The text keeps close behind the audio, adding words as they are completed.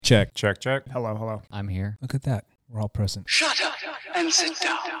check. Check, check. Hello, hello. I'm here. Look at that. We're all present. Shut up and sit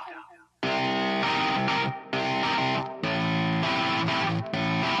down.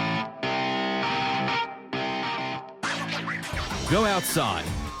 Go outside.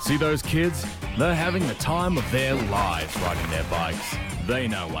 See those kids? They're having the time of their lives riding their bikes. They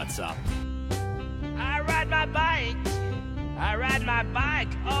know what's up. I ride my bike. I ride my bike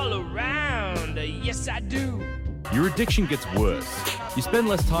all around. Yes, I do. Your addiction gets worse. You spend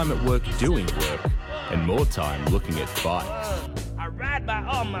less time at work doing work and more time looking at bikes. I ride by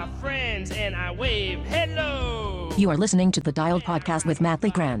all my friends and I wave hello. You are listening to the Dialed Podcast with Matt Lee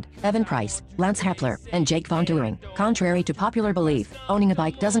Grand, Evan Price, Lance Hepler, and Jake Von Turing. Contrary to popular belief, owning a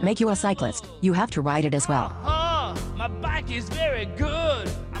bike doesn't make you a cyclist. You have to ride it as well. Oh, my bike is very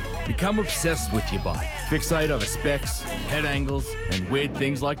good. Become obsessed with your bike. Fixate over specs, head angles, and weird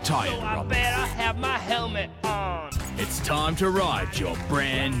things like tire So I drops. better have my helmet on. It's time to ride your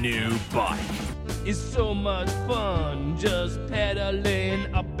brand new bike. It's so much fun just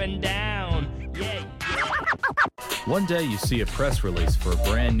pedaling up and down. Yeah. One day you see a press release for a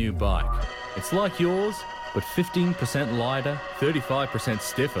brand new bike. It's like yours, but 15% lighter, 35%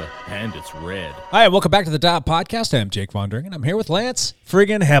 stiffer, and it's red. Hi, welcome back to the Dialed Podcast. I'm Jake Von Turing, and I'm here with Lance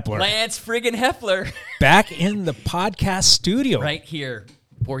friggin' Hepler. Lance friggin' Hepler. Back in the podcast studio. Right here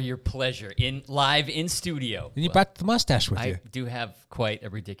for your pleasure, live in studio. And you brought the mustache with I you. do have quite a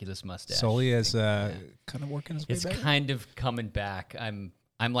ridiculous mustache. Sully is kind of working his way It's back. kind of coming back. I'm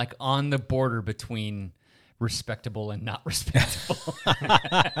like on the border between respectable and not respectable.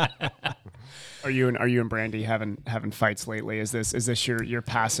 Are you and Brandy having fights lately? Is this your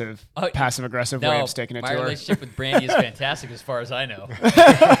passive aggressive way No, of sticking it my to her relationship with Brandy is fantastic as far as I know.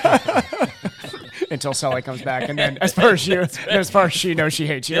 until Sully comes back, and then as far as she knows, she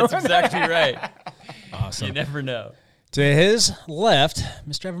hates you. That's exactly right. Awesome. You never know. To his left,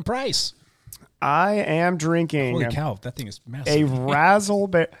 Mr. Evan Price. I am drinking Holy cow, that thing is a massive.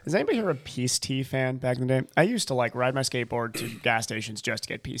 Razzleberry. Is anybody here a Peace Tea fan back in the day? I used to ride my skateboard to gas stations just to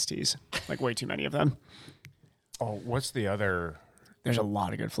get Peace Teas. Way too many of them. Oh, what's the other? There's a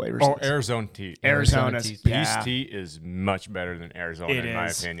lot of good flavors. Oh, Arizona tea. Arizona's. teas. Peace Yeah. tea is much better than Arizona, It in my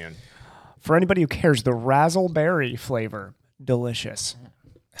is. opinion. For anybody who cares, the Razzleberry flavor, delicious.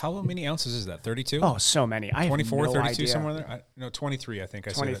 How many ounces is that? 32? Oh, so many. I have 24, no 32, idea. somewhere there? No, 23, I think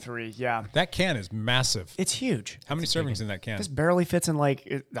I said. 23, yeah. That can is massive. It's huge. How many servings in that can? This barely fits in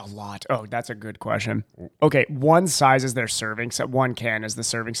a lot. Oh, that's a good question. Okay, one size is their serving. So one can is the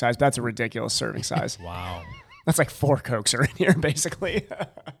serving size. That's a ridiculous serving size. Wow. That's like 4 Cokes are in here, basically.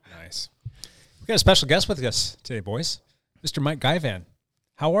 Nice. We got a special guest with us today, boys. Mr. Mike Guyvan.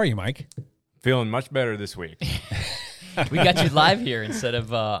 How are you, Mike? Feeling much better this week. We got you live here instead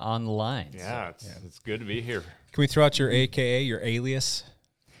of on the line. Yeah, it's good to be here. Can we throw out your AKA, your alias?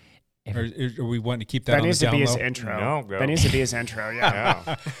 Or we want to keep that That on needs the to down be his low? intro. No, go. That needs to be his intro, yeah.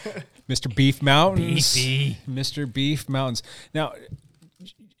 Yeah. Mr. Beef Mountains. Beefy. Mr. Beef Mountains. Now,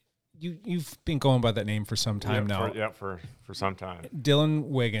 you've been going by that name for some time now. For some time. Dylan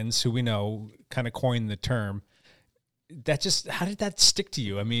Wiggins, who we know, kind of coined the term. How did that stick to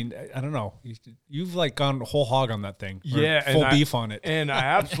you? I mean, I don't know. You've gone whole hog on that thing. Or full beef on it. And I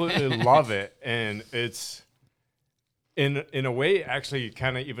absolutely love it. And it's in a way it actually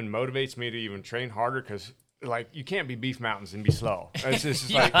kind of even motivates me to even train harder because you can't be Beef Mountains and be slow. It's just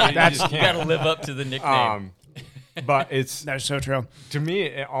you just You got can't. to live up to the nickname. But it's That's so true. to me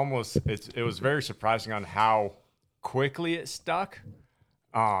it was very surprising on how quickly it stuck.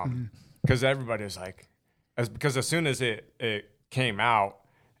 Because everybody was because as soon as it came out,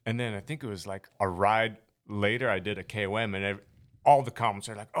 and then I think it was a ride later, I did a KOM, and all the comments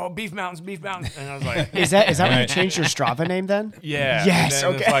are "Oh, Beef Mountains," and I was like, Is that when you changed your Strava name then? "Yeah." Yes,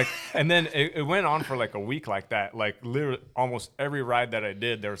 And then okay. it's and then it went on for a week like that. Literally, almost every ride that I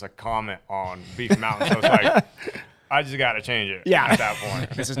did, there was a comment on Beef Mountains. So I was like, I just got to change it. Yeah. At that point.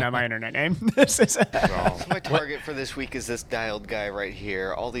 This is not my internet name. This is. So, My target for this week is this dialed guy right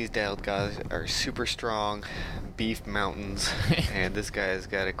here. All these dialed guys are super strong, Beef Mountains, and this guy's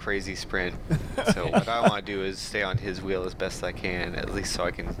got a crazy sprint. So what I want to do is stay on his wheel as best I can, at least so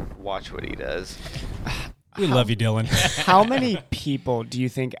I can watch what he does. We love you, Dylan. How many people do you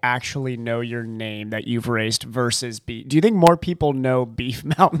think actually know your name that you've raced versus Beef? Do you think more people know Beef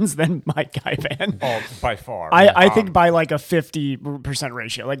Mountains than Mike Guyvan? oh, by far. I think by a 50%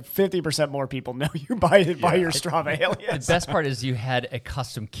 ratio, 50% more people know you by your Strava The alias. best part is you had a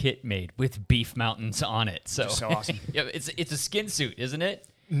custom kit made with Beef Mountains on it. So awesome. Yeah, it's a skin suit, isn't it?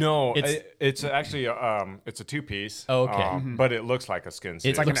 No, It's- it's actually it's a 2-piece. Oh, okay. But it looks like a skin suit.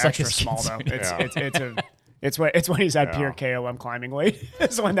 It's like Looks an like a extra skin small though. suit. It's a It's when he's at pure KOM climbing weight.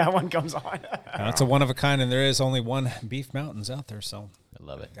 It's when that one comes on. It's a one of a kind, and there is only one Beef Mountains out there, so I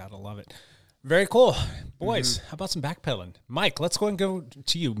love it. Gotta love it. Very cool. Boys, how about some backpedaling? Mike, let's go and go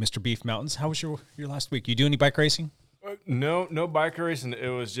to you, Mr. Beef Mountains. How was your last week? You do any bike racing? No bike racing. It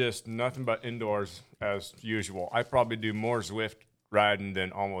was just nothing but indoors as usual. I probably do more Zwift riding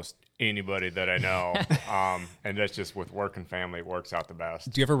than almost anybody that I know. And that's just with work and family, it works out the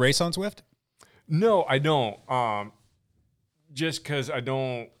best. Do you ever race on Zwift? No, I don't. Just because I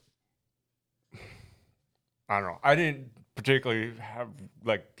don't know. I didn't particularly have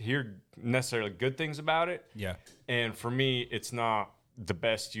hear necessarily good things about it. Yeah. And for me, it's not the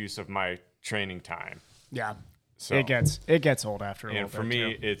best use of my training time. Yeah. So it gets old after a little bit. And for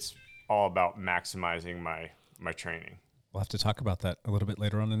me, it's all about maximizing my training. We'll have to talk about that a little bit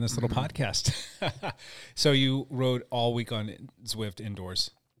later on in this little podcast. So you rode all week on Zwift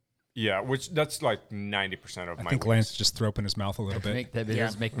indoors. Yeah, which that's like 90% of my. I think Lance just threw open his mouth a little bit. That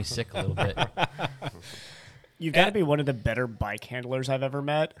does make me sick a little bit. You've got to be one of the better bike handlers I've ever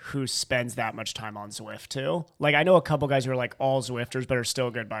met who spends that much time on Zwift too. Like I know a couple guys who are like all Zwifters but are still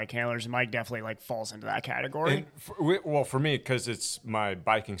good bike handlers, and Mike definitely falls into that category. And for me, because it's my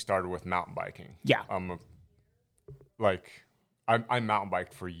biking started with mountain biking. Yeah. I mountain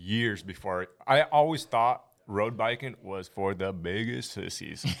biked for years before. I always thought road biking was for the biggest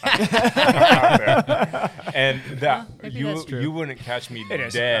sissies out there. And that you wouldn't catch me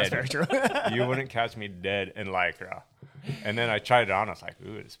dead. That's very true. You wouldn't catch me dead in Lycra. And then I tried it on. I was like,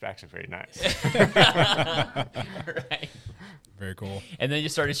 ooh, this back's very nice. Right. Very cool. And then you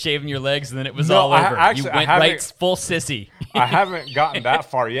started shaving your legs, and then it was all over. You went right full sissy. I haven't gotten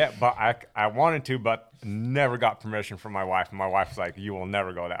that far yet, but I wanted to, but never got permission from my wife. And my wife was like, you will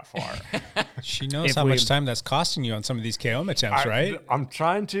never go that far. She knows how much time that's costing you on some of these KOM attempts, right? I'm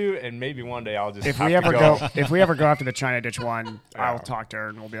trying to, and maybe one day I'll just if we ever go after the China Ditch one, I'll talk to her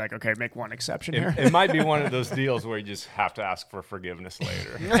and we'll be like, okay, make one exception here. It might be one of those deals where you just have to ask for forgiveness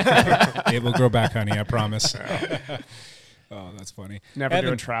later. It will grow back, honey, I promise. Oh, that's funny. Never do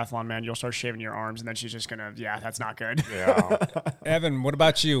a triathlon, man. You'll start shaving your arms, and then she's just going to, that's not good. Yeah. Evan, what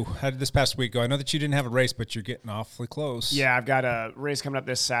about you? How did this past week go? I know that you didn't have a race, but you're getting awfully close. Yeah, I've got a race coming up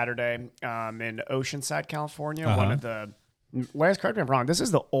this Saturday in Oceanside, California. One of the, Lance, correct me if I'm wrong, this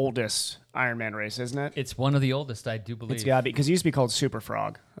is the oldest Ironman race, isn't it? It's one of the oldest, I do believe. It's got to be, because it used to be called Super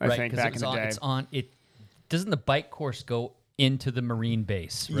Frog, I think, back in the day. Doesn't the bike course go into the Marine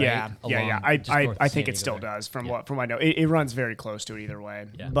base, right? Yeah. I think it still does from what I know. It runs very close to it either way.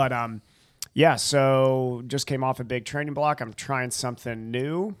 Yeah. But so just came off a big training block. I'm trying something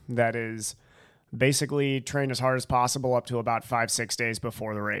new that is basically train as hard as possible up to about 5-6 days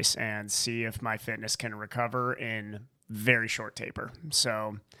before the race and see if my fitness can recover in very short taper.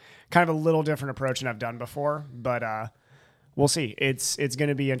 So kind of a little different approach than I've done before, but we'll see. It's going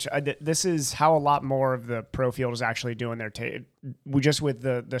to be this is how a lot more of the pro field is actually doing their just with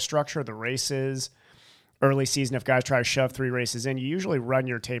the structure of the races. Early season, if guys try to shove 3 races in, you usually run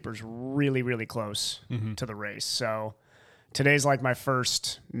your tapers really, really close to the race. So today's like my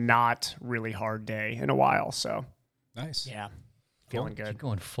first not really hard day in a while. So nice. Yeah. Feeling good. You're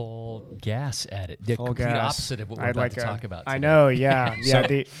going full gas at it. The full complete gas. opposite of what we're about to talk about today. I know, yeah. Yeah,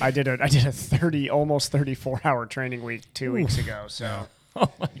 I did a almost 34-hour training week 2 weeks ago. So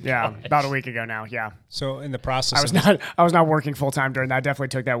about a week ago now. Yeah. So in the process, I was not working full time during that. I definitely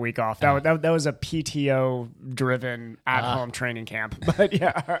took that week off. That was a PTO driven at home training camp. But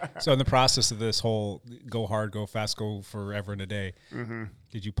yeah. So in the process of this whole go hard, go fast, go forever and a day,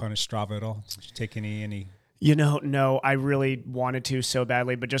 did you punish Strava at all? Did you take any? No, I really wanted to so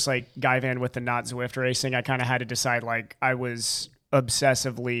badly, but just like Guy Van with the not Zwift racing, I kind of had to decide, like, I was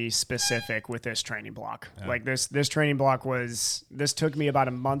obsessively specific with this training block. Yeah. Like this training block this took me about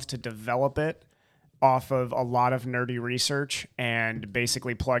a month to develop it off of a lot of nerdy research and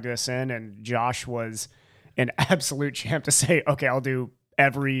basically plug this in. And Josh was an absolute champ to say, okay, I'll do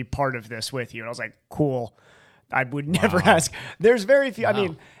every part of this with you. And I was like, cool. I would never ask. There's very few. I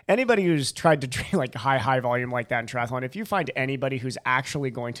mean, anybody who's tried to train like high volume like that in triathlon, if you find anybody who's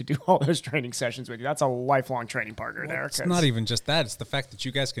actually going to do all those training sessions with you, that's a lifelong training partner there. It's not even just that. It's the fact that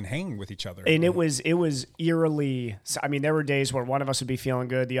you guys can hang with each other. And it was eerily, I mean, there were days where one of us would be feeling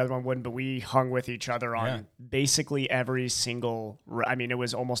good, the other one wouldn't, but we hung with each other on basically every single, it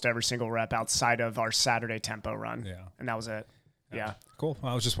was almost every single rep outside of our Saturday tempo run. Yeah. And that was it. Yeah. Cool.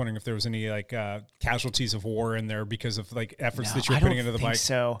 I was just wondering if there was any casualties of war in there because of like efforts that you were putting into the bike.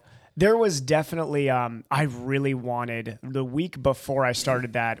 So There was definitely, I really wanted, the week before I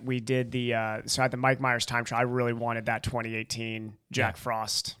started that, we did so at the Mike Myers time trial, I really wanted that 2018 Jack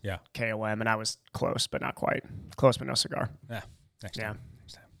Frost KOM, and I was close, but not quite. Close, but no cigar. Yeah. Next time.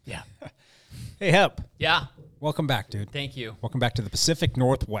 Yeah. Hey, Hep. Yeah. Welcome back, dude. Thank you. Welcome back to the Pacific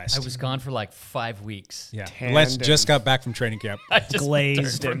Northwest. I was gone for like 5 weeks. Yeah. Lance just got back from training camp. I just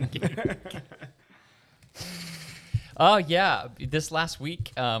glazed Oh, yeah. This last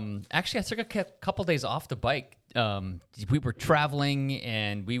week, actually, I took a couple days off the bike. We were traveling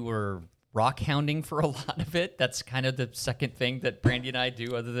and we were rock hounding for a lot of it. That's kind of the second thing that Brandy and I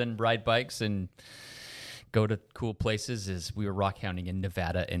do other than ride bikes and go to cool places is we were rock hounding in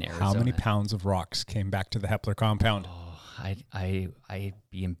Nevada and Arizona. How many pounds of rocks came back to the Hepler compound? Oh, I'd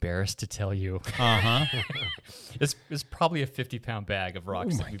be embarrassed to tell you. Uh-huh. It's probably a 50-pound bag of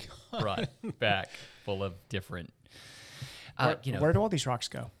rocks that we brought back full of different... where do all these rocks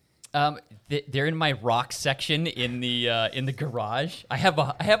go? They're in my rock section in the garage. I have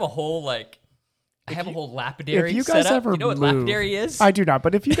a whole lapidary. If you guys set up. ever You know what move, lapidary is? I do not.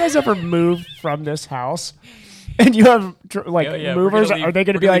 But if you guys ever move from this house, and you have movers, are they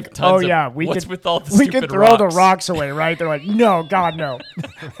going to be like, "Oh yeah, we could throw the rocks away," right? They're like, "No, God, no.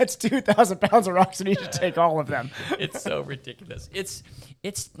 That's 2,000 pounds of rocks. We need to take all of them." It's so ridiculous. It's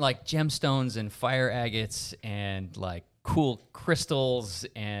like gemstones and fire agates and like cool crystals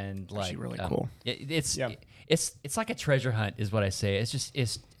and like really cool. It's like a treasure hunt, is what I say. It's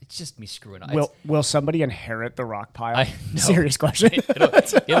just me screwing up. Will somebody inherit the rock pile? No. Serious question.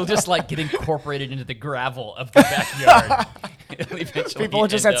 It'll just like get incorporated into the gravel of the backyard. People will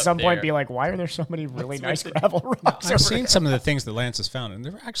just at some point be like, "Why are there so many really nice gravel rocks?" I've seen some of the things that Lance has found, and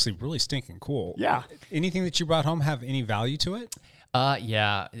they're actually really stinking cool. Yeah. Anything that you brought home have any value to it?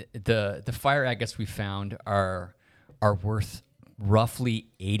 Yeah. The fire agates we found are worth roughly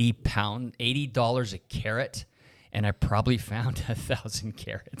 $80 a carat, and I probably found 1,000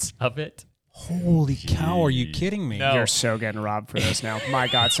 carats of it. Holy cow, are you kidding me? No. You're so getting robbed for this now. My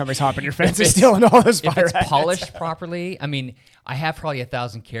God, somebody's hopping your fence and stealing all those fire agates. If it's polished properly, I mean, I have probably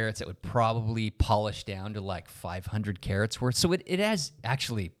 1,000 carats that would probably polish down to like 500 carats worth. So it is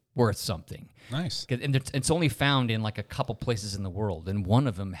actually worth something. Nice. And it's only found in like a couple places in the world, and one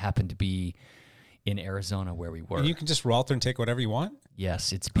of them happened to be in Arizona where we were. And you can just roll through and take whatever you want?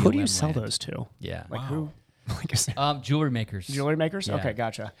 Yes, it's BLM. Who do you land. sell those to? Yeah. Like who? Jewelry makers. Jewelry makers? Yeah. Okay,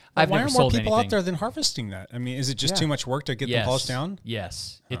 gotcha. Why are more people out there than harvesting that? I mean, is it just too much work to get them polished down?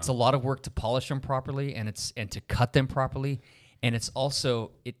 Yes. It's a lot of work to polish them properly and to cut them properly. And it's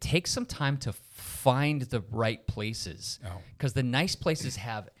also, it takes some time to find the right places. Because the nice places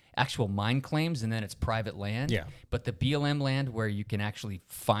have actual mine claims and then it's private land. Yeah. But the BLM land where you can actually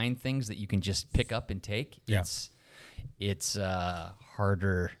find things that you can just pick up and take, it's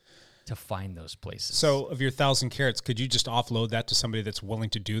harder to find those places. So of your 1,000 carats, could you just offload that to somebody that's willing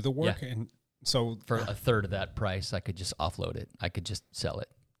to do the work? Yeah. And so for a third of that price, I could just offload it. I could just sell it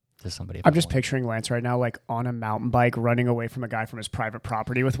to somebody. I'm just picturing Lance right now, like on a mountain bike, running away from a guy from his private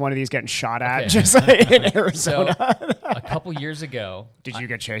property with one of these, getting shot at, just like in Arizona. So, a couple years ago, did you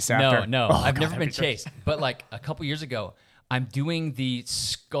get chased after? No, I've never been chased. But like a couple years ago, I'm doing the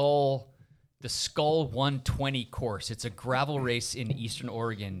Skull 120 course. It's a gravel race in Eastern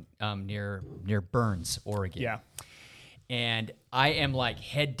Oregon, near Burns, Oregon. Yeah. And I am like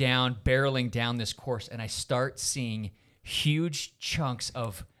head down, barreling down this course, and I start seeing huge chunks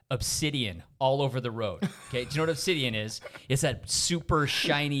of obsidian all over the road. Okay, do you know what obsidian is? It's that super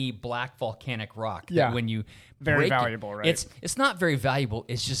shiny black volcanic rock. That when you very break valuable, it, right? It's not very valuable.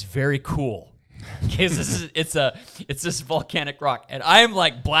 It's just very cool. Okay, so it's this volcanic rock, and I am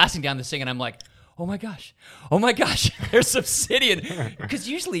like blasting down this thing, and I'm like, oh my gosh, there's obsidian. Because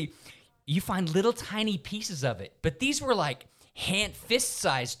usually you find little tiny pieces of it, but these were like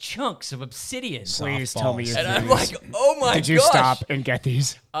fist-sized chunks of obsidian. Please tell me you're And I'm like, oh my gosh. Did you stop and get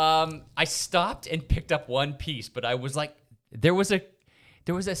these? I stopped and picked up one piece, but I was like, there was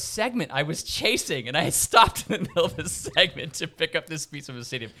a segment I was chasing, and I had stopped in the middle of the segment to pick up this piece of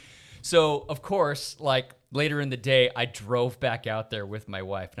obsidian. So, of course, like later in the day, I drove back out there with my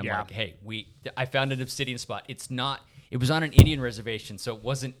wife, and I'm like, hey, I found an obsidian spot. It was on an Indian reservation, so it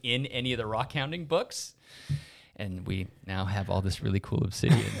wasn't in any of the rock hounding books. And we now have all this really cool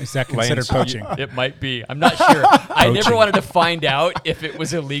obsidian. Is that considered poaching? It might be. I'm not sure. I never wanted to find out if it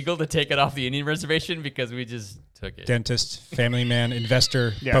was illegal to take it off the Indian reservation because we just took it. Dentist, family man,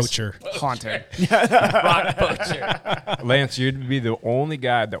 investor, poacher. Haunted. Rock poacher. Lance, you'd be the only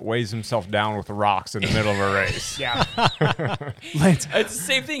guy that weighs himself down with rocks in the middle of a race. Yeah. Lance. It's the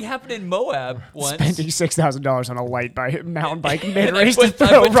same thing happened in Moab once. Spending $6,000 on a light mountain bike mid-race I to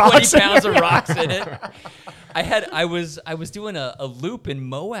throw put rocks 20 pounds of rocks in it. I was doing a loop in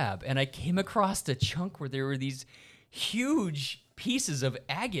Moab, and I came across a chunk where there were these huge pieces of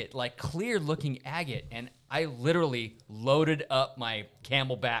agate, like clear-looking agate, and I literally loaded up my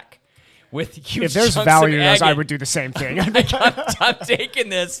Camelback with huge. If there's chunks value of in those, agate. I would do the same thing. I'm taking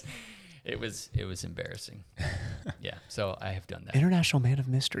this. It was embarrassing. Yeah, so I have done that. International man of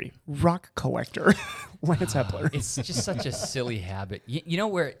mystery, rock collector, Lance Hepler. It's just such a silly habit. You know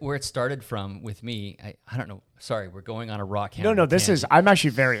where it started from with me? I don't know. Sorry, we're going on a rock. No, I'm actually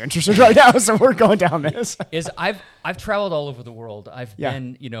very interested right now, so we're going down this. I've traveled all over the world. I've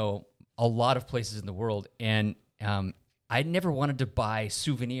been, a lot of places in the world, and I never wanted to buy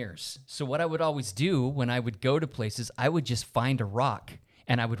souvenirs. So what I would always do when I would go to places, I would just find a rock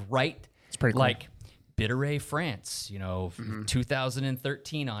and I would write like Bitteré, France,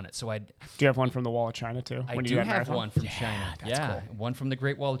 2013 on it. So do you have one from the Wall of China too? I do have one from China. Yeah, cool. One from the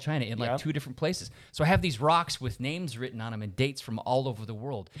Great Wall of China in like 2 different places. So I have these rocks with names written on them and dates from all over the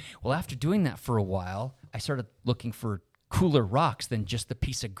world. Well, after doing that for a while, I started looking for cooler rocks than just the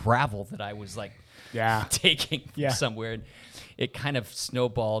piece of gravel that I was like taking from somewhere. And it kind of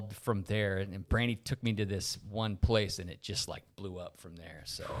snowballed from there. And Brandy took me to this one place and it just like blew up from there.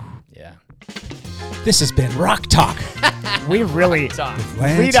 So, yeah. This has been Rock Talk. We really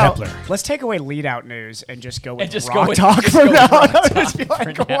Lance Hepler. Let's take away lead out news and just go with Rock Talk for now. Just be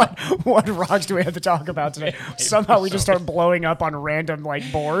like, what rocks do we have to talk about today? Somehow we just start blowing up on random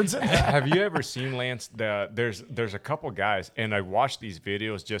like boards. Have you ever seen, Lance, there's a couple guys, and I watch these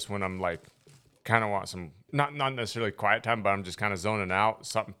videos just when I'm like kind of want some not necessarily quiet time, but I'm just kind of zoning out,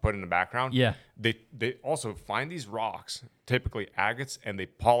 something put in the background. Yeah. They also find these rocks, typically agates, and they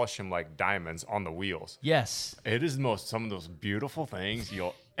polish them like diamonds on the wheels. Yes. It is some of those beautiful things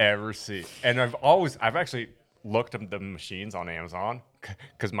you'll ever see. And I've actually looked up the machines on Amazon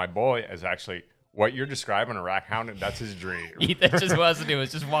because my boy is actually what you're describing, a rack hound, that's his dream. That just wasn't it. It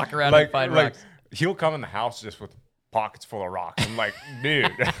was just walk around and find rocks. He'll come in the house just with pockets full of rocks. I'm like,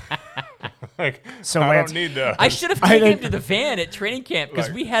 dude. So I don't need those. I should have taken him to the van at training camp because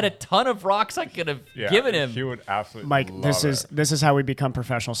we had a ton of rocks I could have given him. He would absolutely Mike, love this is how we become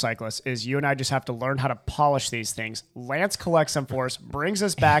professional cyclists, is you and I just have to learn how to polish these things. Lance collects them for us, brings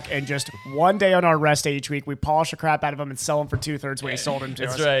us back, and just one day on our rest day each week, we polish the crap out of them and sell them for 2/3 what he sold them to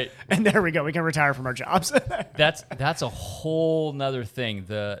us. That's right. And there we go. We can retire from our jobs. That's a whole nother thing.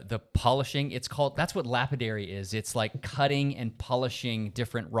 The polishing, that's what lapidary is. It's like cutting and polishing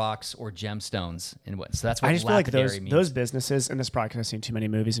different rocks or gemstones. So that's what I just feel like lapidary means. those businesses, and this is probably because I've seen too many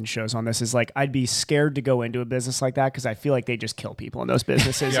movies and shows on this, is like I'd be scared to go into a business like that because I feel like they just kill people in those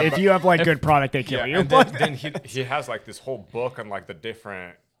businesses. If you have like good product, they kill you. And then he has like this whole book on like the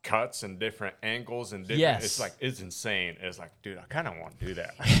different cuts and different angles and different. It's insane. It's like, dude, I kind of want to do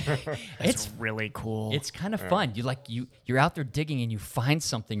that. It's really cool. It's kind of fun. You're out there digging and you find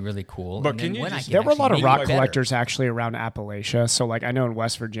something really cool. But there were a lot of rock collectors actually around Appalachia. So like I know in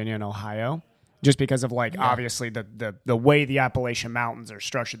West Virginia and Ohio, just because of like obviously the way the Appalachian Mountains are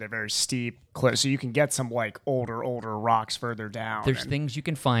structured, they're very steep, so you can get some like older rocks further down. There's things you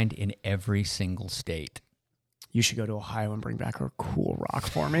can find in every single state. You should go to Ohio and bring back a cool rock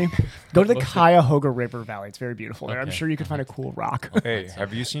for me. Go to the Cuyahoga River Valley. It's very beautiful there. I'm sure you could find a cool rock. Hey,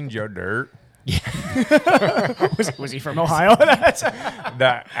 have you seen Joe Dirt? Yeah. was he from Ohio?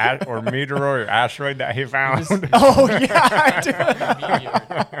 That or meteoroid or asteroid that he found. Oh yeah, I do.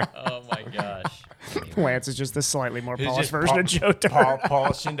 Oh my gosh. Lance is just the slightly more polished version of Joe Dirt.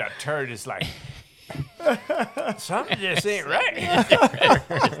 Polishing that turd is like something just ain't right.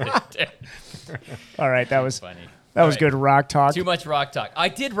 All right, that was funny. That was good rock talk. Too much rock talk. I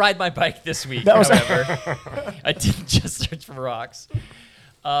did ride my bike this week, however. I didn't just search for rocks.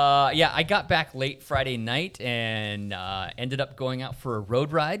 I got back late Friday night and ended up going out for a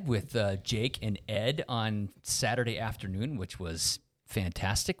road ride with Jake and Ed on Saturday afternoon, which was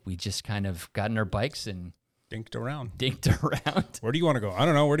fantastic. We just kind of got in our bikes and dinked around. Where do you want to go? I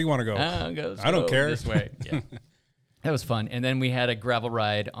don't know. Where do you want to go? I don't care. This way. Yeah. That was fun. And then we had a gravel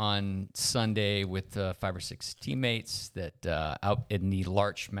ride on Sunday with 5 or 6 teammates that out in the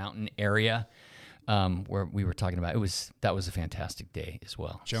Larch Mountain area where we were talking about. That was a fantastic day as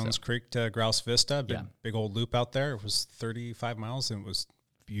well. Jones Creek to Grouse Vista, big old loop out there. It was 35 miles and it was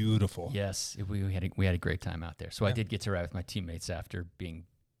beautiful. Yes, we had a great time out there. So I did get to ride with my teammates after being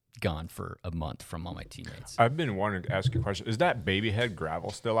gone for a month from all my teammates. I've been wanting to ask you a question. Is that Babyhead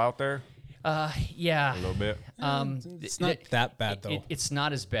gravel still out there? Yeah. A little bit. It's not that bad, though. It's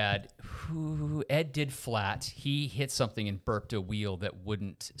not as bad. Ed did flat. He hit something and burped a wheel that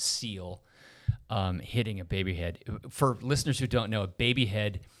wouldn't seal, hitting a Babyhead. For listeners who don't know, a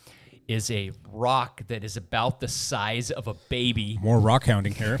Babyhead is a rock that is about the size of a baby. More rock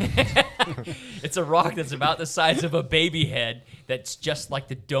hounding here. It's a rock that's about the size of a baby head that's just like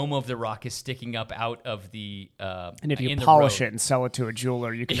the dome of the rock is sticking up out of the and if you polish it and sell it to a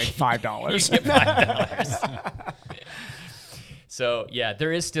jeweler, you can make $5. You get $5. So, yeah,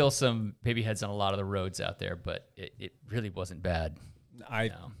 there is still some baby heads on a lot of the roads out there, but it really wasn't bad.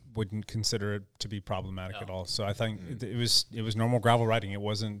 I wouldn't consider it to be problematic at all. So I think it was normal gravel riding. It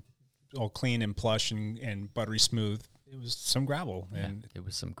wasn't all clean and plush and buttery smooth. It was some gravel. And it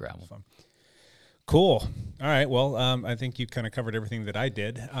was some gravel. Fun. Cool. All right. Well, I think you kind of covered everything that I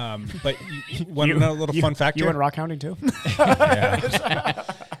did. But you want to know a little fun fact You here? went rock hounding too? Yeah.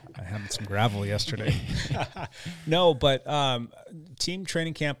 I had some gravel yesterday. No, but team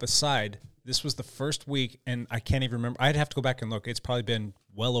training camp aside, this was the first week, and I can't even remember. I'd have to go back and look. It's probably been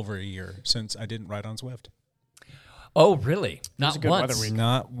well over a year since I didn't ride on Zwift. Oh, really? Not once?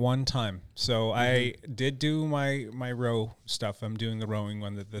 Not one time. So I did do my row stuff. I'm doing the rowing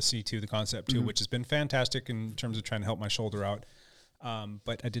on the C2, the Concept 2, which has been fantastic in terms of trying to help my shoulder out.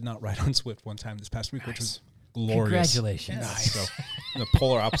 But I did not ride on Zwift one time this past week, which was glorious. Congratulations. Nice. So the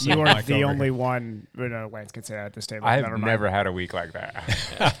polar opposite. You of weren't Mike the over only here. one. Lance could say that at this table. I've never had a week like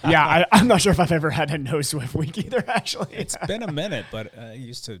that. Yeah, I'm not sure if I've ever had a no Zwift week either, actually. It's been a minute, but I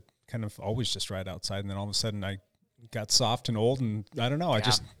used to kind of always just ride outside, and then all of a sudden I got soft and old, and I don't know. I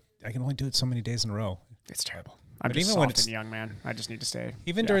can only do it so many days in a row. It's terrible. I'm But just even when soft it's- and young, man. I just need to stay.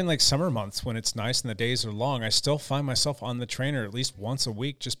 Even during like summer months when it's nice and the days are long, I still find myself on the trainer at least once a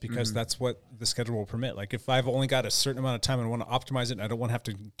week just because that's what the schedule will permit. Like if I've only got a certain amount of time and I want to optimize it and I don't want to have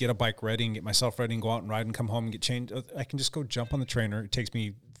to get a bike ready and get myself ready and go out and ride and come home and get changed, I can just go jump on the trainer. It takes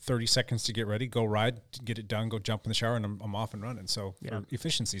me 30 seconds to get ready, go ride, get it done, go jump in the shower, and I'm off and running. So for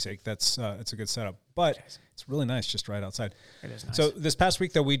efficiency's sake, that's it's a good setup. But it's really nice just to ride outside. It is nice. So this past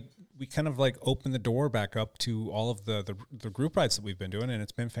week, though, we kind of like opened the door back up to all of the group rides that we've been doing, and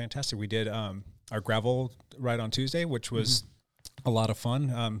it's been fantastic. We did our gravel ride on Tuesday, which was a lot of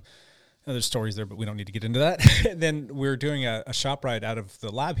fun. There's stories there, but we don't need to get into that. Then we're doing a shop ride out of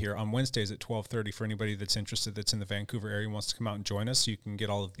the lab here on Wednesdays at 12:30 for anybody that's interested, that's in the Vancouver area and wants to come out and join us. You can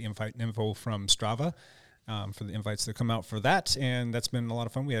get all of the invite info from Strava for the invites that come out for that, and that's been a lot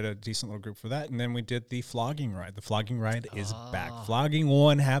of fun. We had a decent little group for that, and then we did the flogging ride. The flogging ride is back. Flogging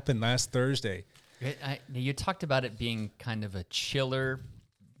 1 happened last Thursday. You talked about it being kind of a chiller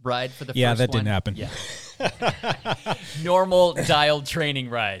ride for the first one. Yeah, that didn't happen. Yeah. Normal dialed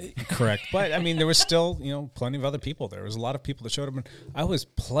training ride. Correct. But, I mean, there was still, plenty of other people there. There was a lot of people that showed up, and I was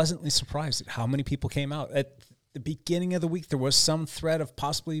pleasantly surprised at how many people came out. At the beginning of the week, there was some threat of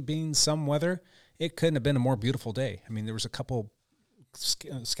possibly being some weather. It couldn't have been a more beautiful day. I mean, there was a couple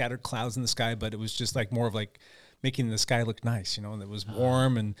scattered clouds in the sky, but it was just like more of like making the sky look nice, and it was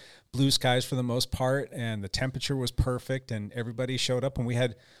warm and blue skies for the most part, and the temperature was perfect, and everybody showed up, and we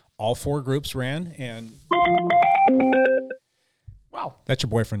had all 4 groups ran, and wow, that's your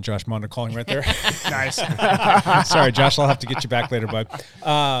boyfriend Josh Mondo calling right there. Nice. Sorry, Josh, I'll have to get you back later, bud.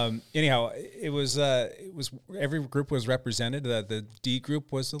 Anyhow, it was every group was represented. The D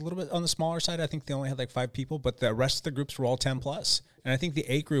group was a little bit on the smaller side. I think they only had like 5 people, but the rest of the groups were all 10 plus, and I think the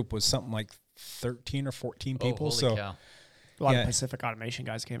A group was something like 13 or 14 people. Holy cow. A lot of Pacific Automation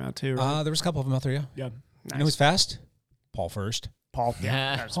guys came out too, right? There was a couple of them out there, yeah. Yeah. Nice. You know who's fast? Paul First. Paul.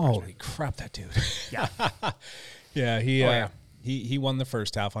 Yeah. Holy crap, that dude. Yeah. Yeah, he won the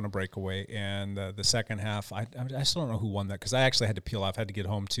first half on a breakaway, and the second half, I still don't know who won that because I actually had to peel off. I had to get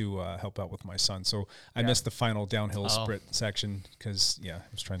home to help out with my son, so I missed the final downhill sprint section because, I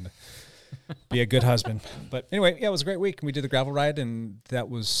was trying to be a good husband. But anyway, it was a great week. We did the gravel ride, and that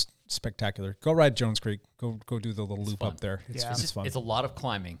was spectacular. Go ride Jones Creek. Go do the little loop up there. It's fun. It's a lot of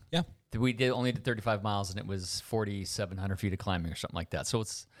climbing. Yeah. We only did 35 miles, and it was 4,700 feet of climbing or something like that. So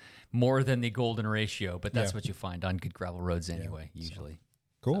it's more than the golden ratio, but that's what you find on good gravel roads anyway, usually.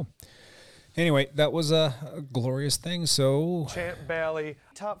 Cool. Anyway, that was a glorious thing. So Champ Bailey,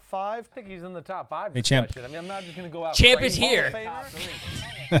 top 5. I think he's in the top 5. Hey, Champ. I mean, I'm not just going to go out. Champ is here.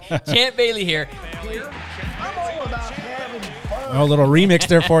 Champ Bailey here. I'm all about having fun. a little remix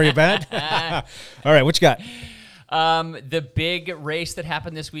there for you, Ben. All right, what you got? The big race that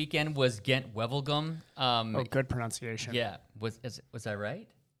happened this weekend was Ghent Wevelgem. Good pronunciation. Yeah, was I right?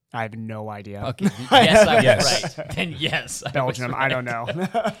 I have no idea. Okay. Yes, I was right. Then yes. Belgium. I don't know.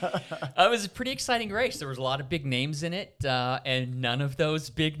 It was a pretty exciting race. There was a lot of big names in it, and none of those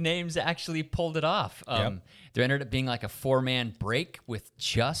big names actually pulled it off. There ended up being like a 4-man break with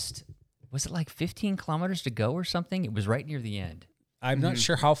was it like 15 kilometers to go or something? It was right near the end. I'm not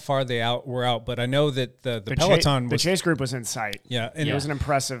sure how far they were out, but I know that the peloton the chase group was in sight. Yeah, and it was an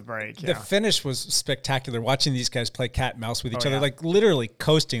impressive break. The finish was spectacular. Watching these guys play cat and mouse with each other, like literally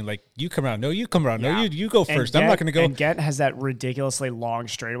coasting. Like, you come around, no, you come around, no, you go first. I'm not going to go. And Ghent has that ridiculously long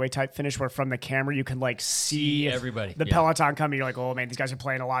straightaway type finish where from the camera you can like see everybody, the peloton coming. You're like, oh man, these guys are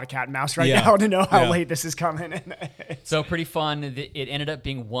playing a lot of cat and mouse right now to know how late this is coming. So pretty fun. It ended up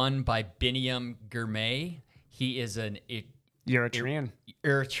being won by Biniam Girmay. He is an Eritrean,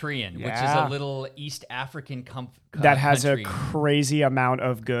 which is a little East African that has country. a crazy amount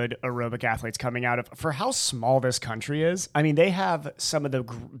of good aerobic athletes coming out of. For how small this country is, I mean, they have some of the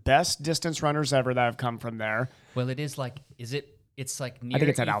best distance runners ever that have come from there. Well, it is like, it's like near I think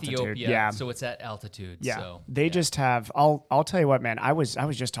it's at Ethiopia, altitude. Yeah, so it's at altitude. Yeah, so, they just have. I'll tell you what, man. I was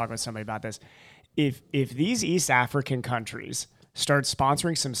just talking with somebody about this. If these East African countries start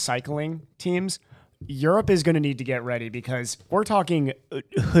sponsoring some cycling teams, Europe is going to need to get ready because we're talking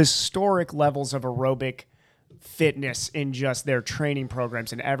historic levels of aerobic fitness in just their training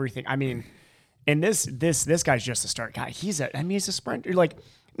programs and everything. I mean, and this guy's just a start guy. He's a sprinter. Like,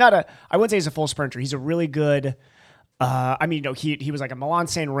 I wouldn't say he's a full sprinter. He's a really good. He was like a Milan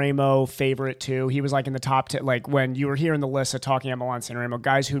San Remo favorite too. He was like in the top 10. Like when you were hearing the list of talking about Milan San Remo,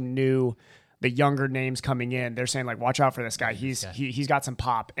 guys who knew the younger names coming in, they're saying like, watch out for this guy. He's got some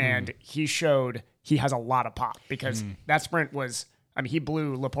pop, and he showed he has a lot of pop because that sprint was. I mean, he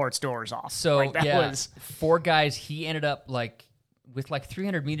blew Laporte's doors off. So like, that was 4 guys. He ended up with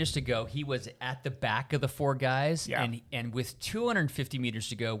 300 meters to go. He was at the back of the 4 guys, and with 250 meters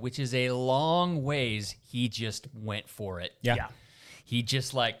to go, which is a long ways, he just went for it. Yeah. He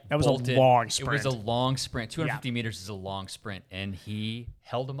just that was bolted. a long sprint. It was a long sprint. 250 meters is a long sprint, and he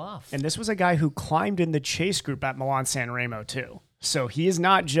held him off. And this was a guy who climbed in the chase group at Milan San Remo too. So he is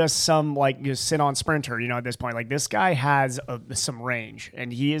not just some just sit-on sprinter, at this point. Like, this guy has some range,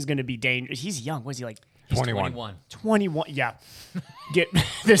 and he is going to be dangerous. He's young. What is he, like? He's 21. 21, yeah.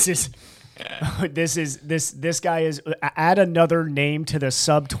 This guy is, add another name to the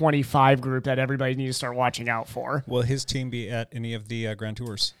sub-25 group that everybody needs to start watching out for. Will his team be at any of the Grand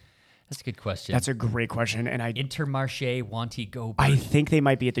Tours? That's a good question. That's a great question. And Intermarché Wanty-Gobert. I think they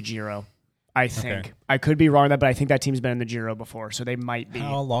might be at the Giro. I think. Okay. I could be wrong on that, but I think that team's been in the Giro before, so they might be.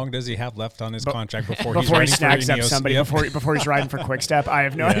 How long does he have left on his contract before he snags up somebody, before he's riding for Quick Step? I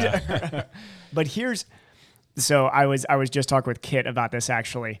have no idea. But so I was just talking with Kit about this,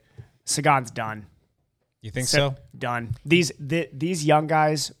 actually. Sagan's done. You think so? Done. These young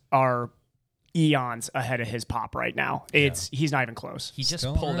guys are eons ahead of his pop right now. He's not even close. He just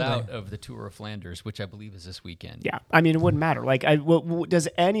pulled out of the Tour of Flanders, which I believe is this weekend. Yeah, I mean, it wouldn't matter. Like, does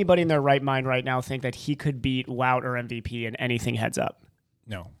anybody in their right mind right now think that he could beat Wout or MVP in anything heads up?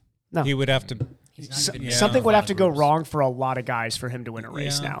 No. He would have to. Something would have to go wrong for a lot of guys for him to win a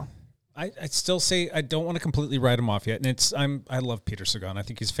race now. I'd still say I don't want to completely write him off yet, and I love Peter Sagan. I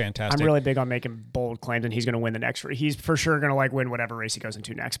think he's fantastic. I'm really big on making bold claims, and he's going to win the next race. He's for sure going to win whatever race he goes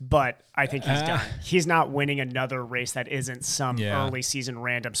into next. But I think he's done. He's not winning another race that isn't some early season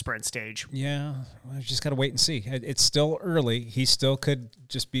random sprint stage. Yeah, I've just got to wait and see. It's still early. He still could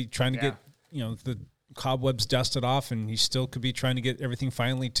just be trying to get the cobwebs dusted off, and he still could be trying to get everything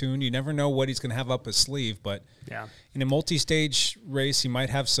finely tuned. You never know what he's going to have up his sleeve, but in a multi-stage race, he might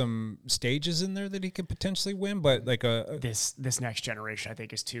have some stages in there that he could potentially win. But this next generation, I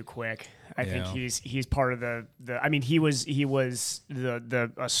think, is too quick. I think he's part of the. I mean, he was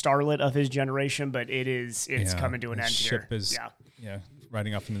the starlet of his generation, but it's coming to an end ship here. Is,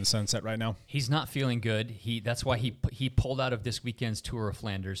 riding off into the sunset right now. He's not feeling good. That's why he pulled out of this weekend's Tour of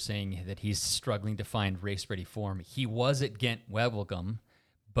Flanders, saying that he's struggling to find race-ready form. He was at Ghent-Wevelgem,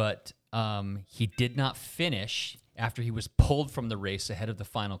 but he did not finish after he was pulled from the race ahead of the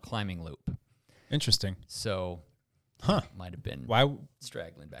final climbing loop. Interesting. So, might have been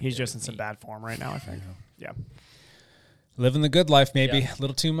straggling back. He's just in some bad form right now, I think. Yeah. Living the good life, maybe a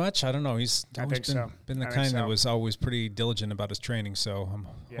little too much. I don't know. He's always been the kind that was always pretty diligent about his training. So I'm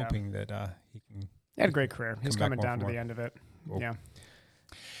hoping that he can. He had a great career. He's coming down to the end of it. Whoa. Yeah.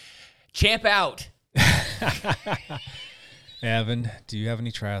 Champ out. Evan, do you have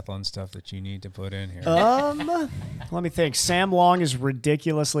any triathlon stuff that you need to put in here? Let me think. Sam Long is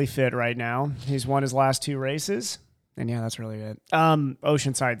ridiculously fit right now. He's won his last 2 races, and that's really it.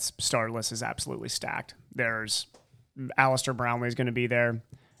 Oceanside's start list is absolutely stacked. There's Alistair Brownlee is going to be there.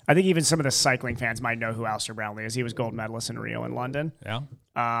 I think even some of the cycling fans might know who Alistair Brownlee is. He was gold medalist in Rio and London. Yeah.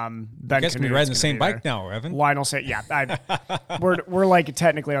 Ben You guys can be Knute's riding the gonna same be bike there. now, Evan. Lionel say, yeah, we're like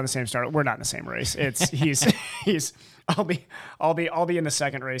technically on the same start. We're not in the same race. He's I'll be in the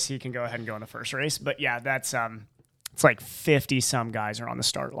second race. He can go ahead and go in the first race. But yeah, that's it's like 50 some guys are on the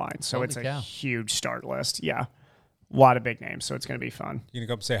start line. So Holy it's a cow. huge start list. Yeah. A lot of big names. So it's going to be fun. You gonna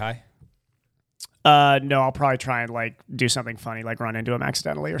go up and say hi? No, I'll probably try and like do something funny, like run into him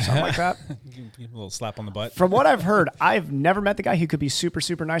accidentally or something like that. Give him a little slap on the butt. From what I've heard, I've never met the guy who could be super,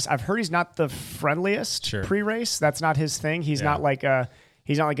 super nice. I've heard he's not the friendliest Sure. pre-race. That's not his thing. He's not like a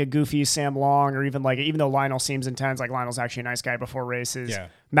goofy Sam Long, or even though Lionel seems intense, like Lionel's actually a nice guy before races. Yeah.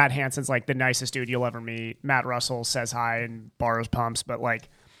 Matt Hansen's like the nicest dude you'll ever meet. Matt Russell says hi and borrows pumps, but like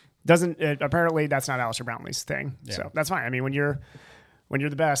apparently that's not Alistair Brownlee's thing. Yeah. So that's fine. I mean, when you're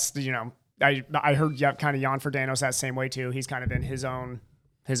the best, I heard kind of Jan Frodeno's that same way too. He's kind of in his own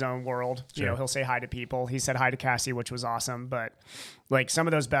world. Sure. He'll say hi to people. He said hi to Cassie, which was awesome. But like some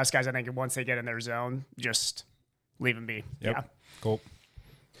of those best guys, I think once they get in their zone, just leave them be. Yep. Yeah. Cool.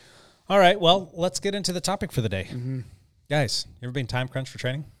 All right. Well, let's get into the topic for the day. Mm-hmm. Guys, you ever been time crunched for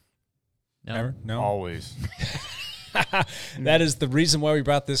training? No. Ever? No. Always. That is the reason why we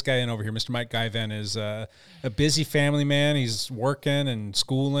brought this guy in over here. Mr. Mike Guyven is a busy family man. He's working and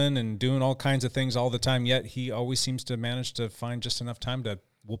schooling and doing all kinds of things all the time, yet he always seems to manage to find just enough time to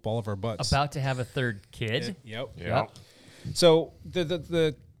whoop all of our butts. About to have a third kid. Yep. So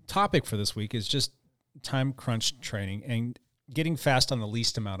the topic for this week is just time crunch training and getting fast on the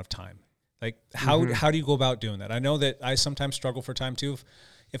least amount of time. Like how do you go about doing that? I know that I sometimes struggle for time too.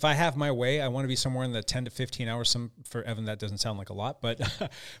 If I have my way, I want to be somewhere in the 10 to 15 hours. For Evan, that doesn't sound like a lot, but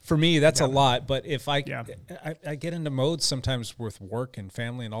for me, that's a lot. But if I get into modes sometimes with work and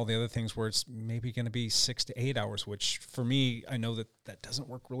family and all the other things where it's maybe going to be 6 to 8 hours, which for me, I know that doesn't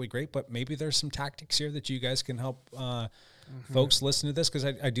work really great, but maybe there's some tactics here that you guys can help folks listen to this, because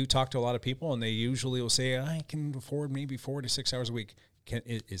I do talk to a lot of people and they usually will say, I can afford maybe 4 to 6 hours a week.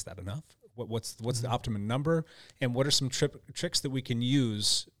 Is that enough? What's the optimum number, and what are some tricks that we can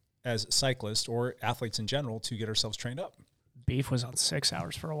use as cyclists or athletes in general to get ourselves trained up? Beef was on 6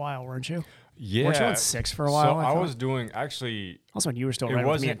 hours for a while, weren't you? Yeah. Weren't you on 6 for a while? So I was doing actually. Also, when you were still it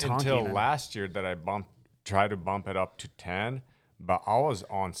riding with me wasn't and Tonky. until last year that I tried to bump it up to 10, but I was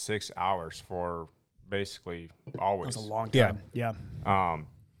on 6 hours for basically always. That was a long time. Yeah.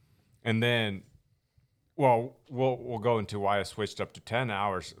 And then, well, we'll go into why I switched up to 10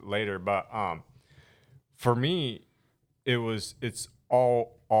 hours later. But for me, it's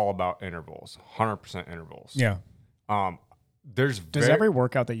all about intervals, 100% intervals. Yeah. Does every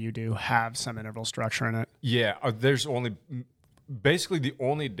workout that you do have some interval structure in it? Yeah. There's basically the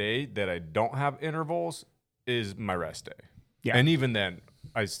only day that I don't have intervals is my rest day. Yeah. And even then,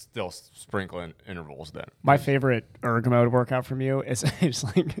 I still sprinkle in intervals then. My favorite erg mode workout from you is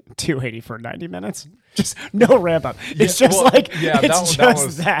like 280 for 90 minutes. Just no ramp up. It's just that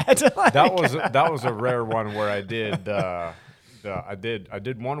was a rare one where I did I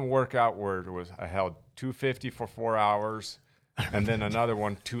did one workout where I held 250 for 4 hours, and then another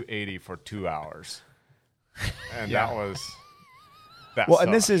one 280 for 2 hours, and that was.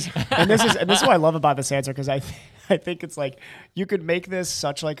 And this is what I love about this answer, because I think it's like you could make this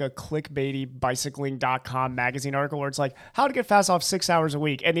such like a clickbaity bicycling.com magazine article where it's like how to get fast off 6 hours a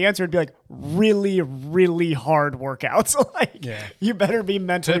week, and the answer would be like really, really hard workouts. Like you better be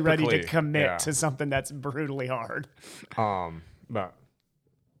mentally ready to commit to something that's brutally hard. But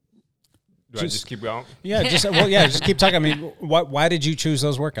do I just keep going? Yeah, just keep talking. I mean, why did you choose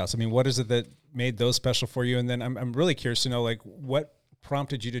those workouts? I mean, what is it that made those special for you? And then I'm really curious to know, like, what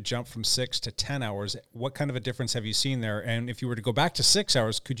prompted you to jump from 6 to 10 hours? What kind of a difference have you seen there? And if you were to go back to 6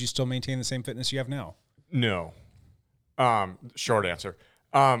 hours, could you still maintain the same fitness you have now? No. Short answer.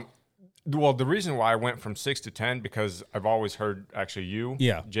 Well, the reason why I went from 6 to 10, because I've always heard actually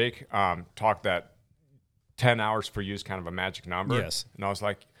Jake, talk that 10 hours for you is kind of a magic number. Yes. And I was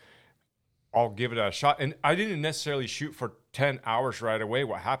like, I'll give it a shot. And I didn't necessarily shoot for 10 hours right away.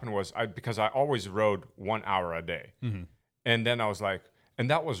 What happened was because I always rode 1 hour a day. Mm-hmm. And then I was like, and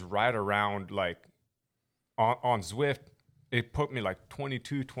that was right around like on Zwift, it put me like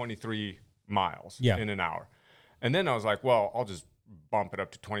 22, 23 miles in an hour. And then I was like, well, I'll just bump it up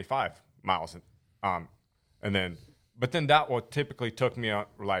to 25 miles. But then that would typically took me to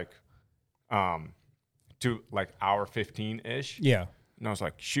like hour 15-ish. Yeah. And I was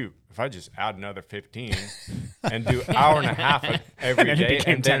like, shoot, if I just add another 15 and do an hour and a half every day,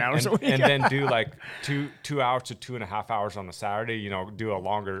 and then do like 2 hours to 2.5 hours on a Saturday, do a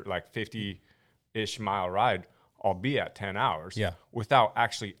longer like 50-ish mile ride, I'll be at 10 hours. Yeah. Without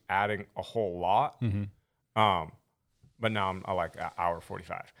actually adding a whole lot. But now I'm like an hour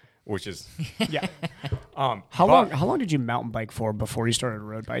 45, which is yeah. How long did you mountain bike for before you started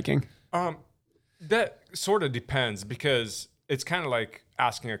road biking? That sort of depends, because it's kind of like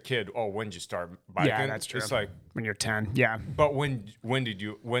asking a kid, "Oh, when did you start biking?" Yeah, that's true. It's like when you're 10. Yeah. But when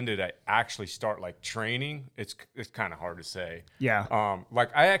did I actually start like training? It's kind of hard to say. Yeah.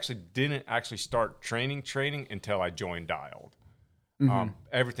 Like I actually didn't start training until I joined Dialed.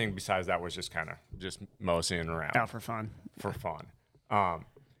 Everything besides that was just kind of just moseying around. Out for fun.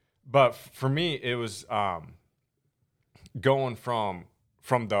 But for me, it was going from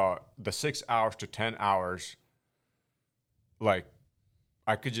the 6 hours to 10 hours. Like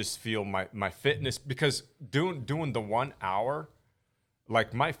I could just feel my fitness, because doing the 1 hour,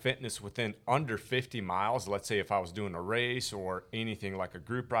 like my fitness within under 50 miles, let's say if I was doing a race or anything like a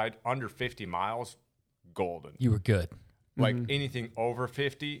group ride, under 50 miles, golden. You were good. Like anything over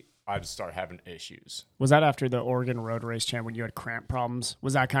 50, I'd start having issues. Was that after the Oregon Road Race Champ when you had cramp problems?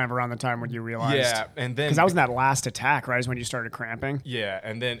 Was that kind of around the time when you realized? Yeah, and then because that was in that last attack, right? Is when you started cramping. Yeah,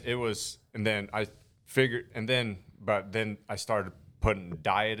 and then I figured, but then I started putting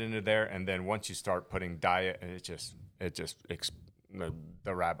diet into there, and then once you start putting diet,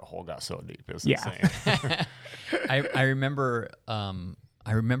 the rabbit hole got so deep. It was insane. I remember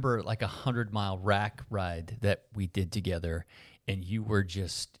like 100-mile rack ride that we did together, and you were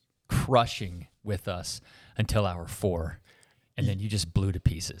just crushing with us until hour 4, and then you just blew to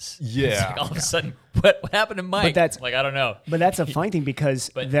pieces. Yeah. It's like all of a sudden, what happened to Mike? But that's like, I don't know. But that's a funny thing,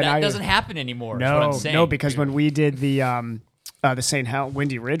 because But then that doesn't happen anymore. No, is what I'm saying. no, because when we did the St. Hel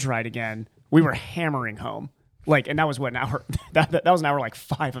Windy Ridge ride again, we were hammering home. Like, and that was what, an hour? That was an hour like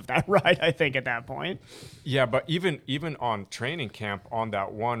 5 of that ride, I think, at that point. Yeah, but even on training camp on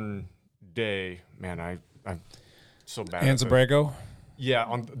that one day, man, I'm so bad. Anza-Brago? Yeah,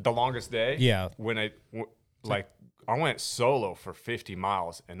 on the longest day. Yeah. When I went solo for 50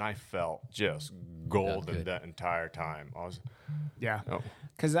 miles, and I felt just golden that entire time. Yeah.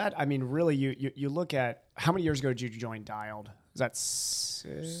 Because really, you look at, how many years ago did you join Dialed? Is that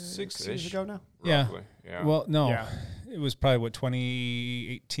 6 years ago now? Roughly, yeah. Well, no. Yeah. It was probably,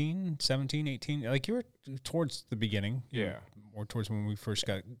 2018, 17, 18? Like, you were towards the beginning. Yeah. Or towards when we first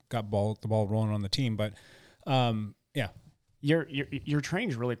got the ball rolling on the team. But, yeah. Your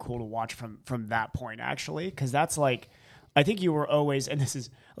training's really cool to watch from that point, actually, because that's like, I think you were always, and this is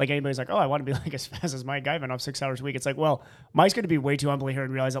like, anybody's like, oh, I want to be like as fast as Mike Guyvan off 6 hours a week. It's like, well, Mike's going to be way too humble here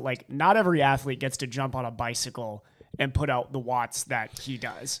and realize that, like, not every athlete gets to jump on a bicycle and put out the watts that he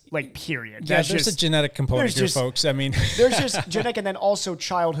does, like, period. Yeah, there's a genetic component here, folks. I mean, there's just genetic, and then also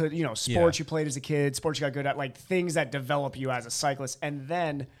childhood, sports you played as a kid, sports you got good at, like things that develop you as a cyclist. And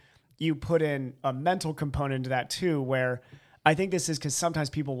then you put in a mental component to that too, where I think this is because sometimes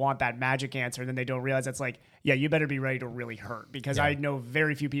people want that magic answer and then they don't realize that's like, yeah, you better be ready to really hurt, because I know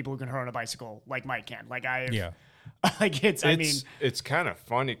very few people who can hurt on a bicycle like Mike can. Like it's kind of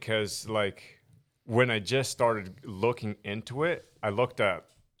funny because like when I just started looking into it, I looked at,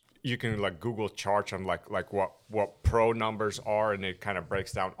 you can like Google charts on like what pro numbers are, and it kind of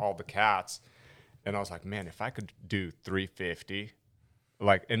breaks down all the cats. And I was like, man, if I could do 350,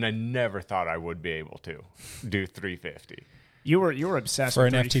 like, and I never thought I would be able to do 350. You were obsessed for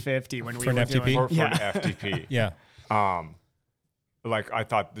with an 350 when we were FTP? doing For an FTP. Yeah. Like I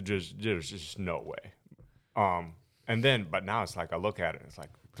thought there's just no way. And then, but now it's like I look at it, it's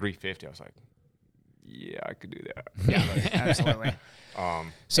like 350. I was like, yeah, I could do that. Yeah, absolutely.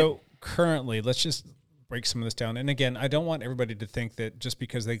 So currently, let's just break some of this down. And again, I don't want everybody to think that just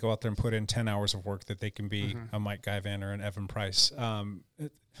because they go out there and put in 10 hours of work that they can be a Mike Guyvan or an Evan Price.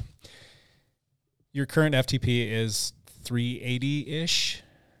 Your current FTP is 380-ish?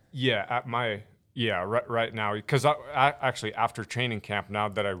 Yeah, right now, because I actually after training camp, now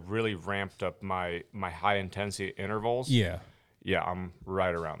that I really ramped up my high intensity intervals. Yeah, I'm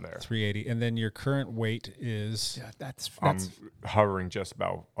right around there. 380. And then your current weight is? Yeah, that's I'm hovering just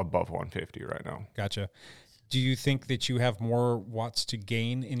about above 150 right now. Gotcha. Do you think that you have more watts to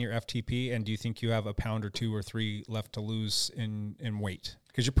gain in your FTP? And do you think you have a pound or 2 or 3 left to lose in weight?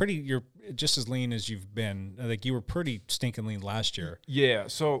 Because you're just as lean as you've been. Like, you were pretty stinking lean last year. Yeah.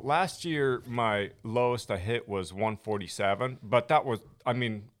 So last year, my lowest I hit was 147, but that was,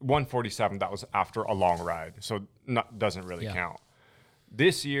 147, that was after a long ride. So doesn't really count.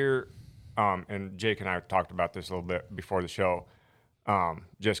 This year, and Jake and I talked about this a little bit before the show,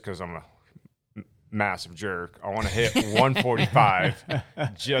 just because I'm a massive jerk, I want to hit 145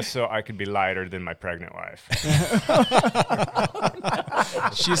 just so I could be lighter than my pregnant wife.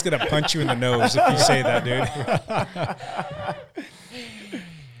 She's going to punch you in the nose if you say that, dude.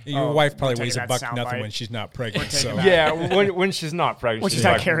 Your wife probably weighs a buck nothing when she's not pregnant. So. Yeah, when she's not pregnant, when she's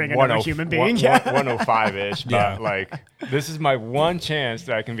not carrying another human being. 105-ish. But like, this is my one chance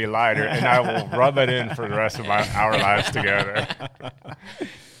that I can be lighter, and I will rub it in for the rest of our lives together.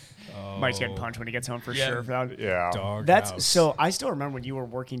 Mike's getting punched when he gets home for sure. Yeah. So I still remember when you were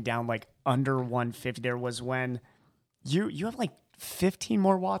working down like under 150. There was when you have like 15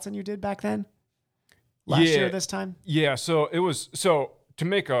 more watts than you did back then. Last year this time. Yeah. So it was to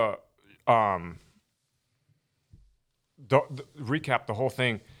make a recap the whole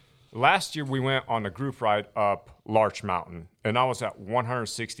thing. Last year we went on a group ride up Larch Mountain, and I was at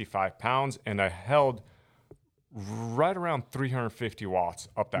 165 pounds, and I held right around 350 watts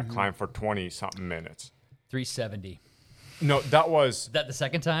up that climb for 20-something minutes. 370. No, that was... that the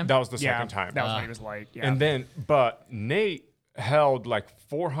second time? That was the second time. That was when he was light. Yeah. And then, but Nate held like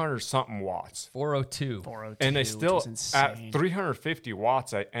 400-something watts. 402. And I still, at 350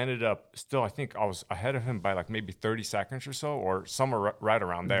 watts, I ended up still, I think I was ahead of him by like maybe 30 seconds or so, or somewhere right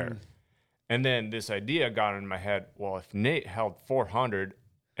around there. And then this idea got in my head, well, if Nate held 400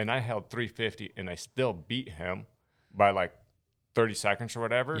 and I held 350 and I still beat him by like 30 seconds or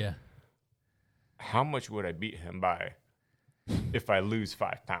whatever, how much would I beat him by if I lose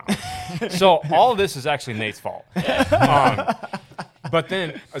 5 pounds? So all this is actually Nate's fault. But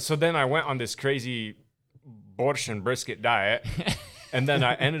then I went on this crazy borscht and brisket diet, and then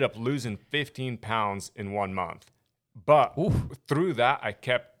I ended up losing 15 pounds in 1 month. But through that, I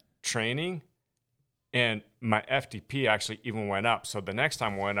kept training, and my FTP actually even went up. So the next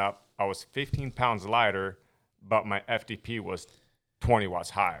time I went up, I was 15 pounds lighter, but my FTP was 20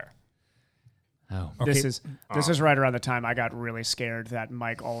 watts higher. Oh, okay. This is right around the time I got really scared that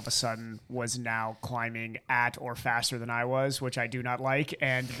Mike all of a sudden was now climbing at or faster than I was, which I do not like.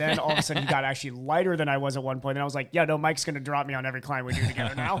 And then all of a sudden he got actually lighter than I was at one point. And I was like, yeah, no, Mike's going to drop me on every climb we do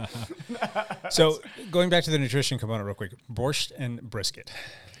together now. So going back to the nutrition component real quick, borscht and brisket.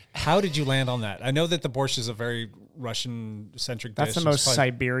 How did you land on that? I know that the borscht is a very Russian-centric dish. That's the most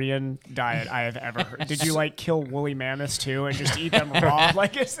Siberian diet I have ever heard. Did you like kill woolly mammoths too and just eat them raw?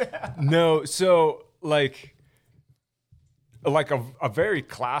 No, so like a very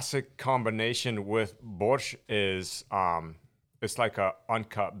classic combination with borscht is it's like a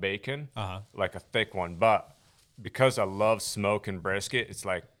uncut bacon, like a thick one. But because I love smoke and brisket, it's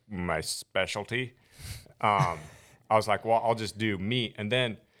like my specialty. I was like, well, I'll just do meat, and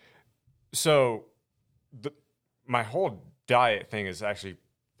then. So, my whole diet thing is actually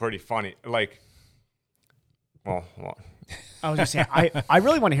pretty funny. Like, well. I was just saying, I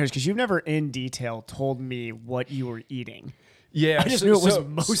really want to hear this because you've never in detail told me what you were eating. Yeah. I just knew it was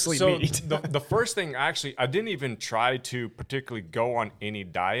mostly meat. the first thing, actually, I didn't even try to particularly go on any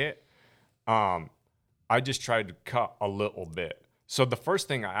diet. I just tried to cut a little bit. So, the first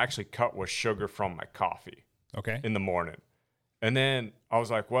thing I actually cut was sugar from my coffee. Okay. In the morning. And then I was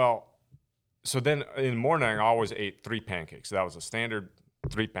like, well, so then in the morning, I always ate 3 pancakes. That was a standard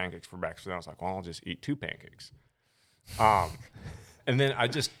 3 pancakes for breakfast. And I was like, well, I'll just eat 2 pancakes. And then I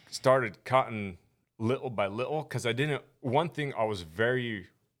just started cutting little by little because one thing I was very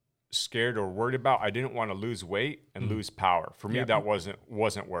scared or worried about, I didn't want to lose weight and lose power. For me, that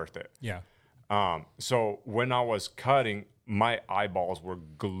wasn't worth it. Yeah. So when I was cutting, my eyeballs were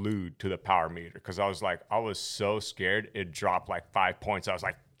glued to the power meter because I was so scared it dropped like 5 points. I was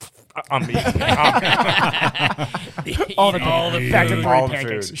like, I'm eating all the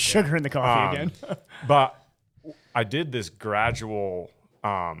pancakes, food. Sugar in the coffee again. But I did this gradual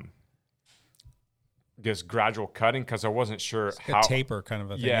cutting because I wasn't sure it's like a taper kind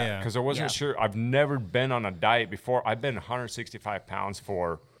of a thing. Yeah, because I wasn't sure. I've never been on a diet before. I've been 165 pounds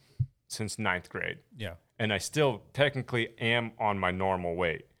since 9th grade. Yeah. And I still technically am on my normal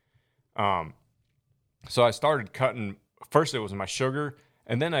weight. So I started cutting. First, it was my sugar.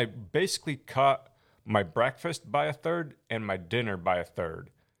 And then I basically cut my breakfast by 1/3 and my dinner by 1/3.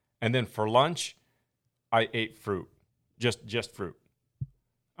 And then for lunch, I ate fruit, just fruit.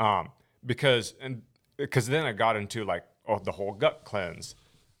 Because then I got into like the whole gut cleanse.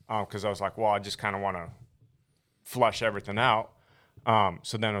 Because I was like, well, I just kind of want to flush everything out.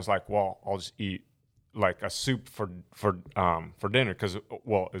 So then I was like, well, I'll just eat like a soup for dinner because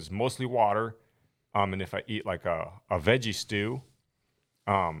it's mostly water. And if I eat like a veggie stew,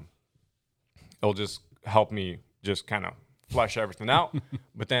 it'll just help me just kind of flush everything out.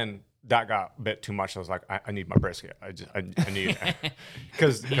 But then that got a bit too much. I was like, I need my brisket. I need it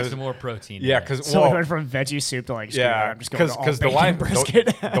because Need some more protein. Yeah, because So we went from veggie soup to like, I'm just going to all the bacon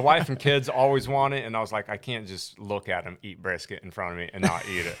brisket. the wife and kids always want it, and I was like, I can't just look at them eat brisket in front of me and not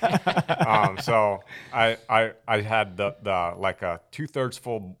eat it. So I had the like a 2/3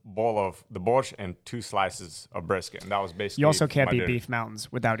 full bowl of the borscht and 2 slices of brisket, and that was basically. You also can't my be dinner. Beef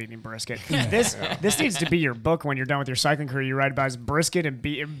Mountains without eating brisket. This needs to be your book when you're done with your cycling career. You write about as brisket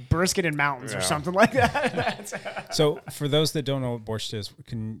and mountains or something like that. So for those that don't know what borscht is,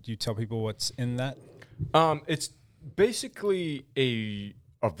 can you tell people what's in that? It's basically a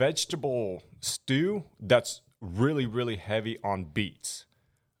vegetable stew that's really, really heavy on beets.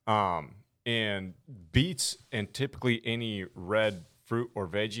 And beets and typically any red fruit or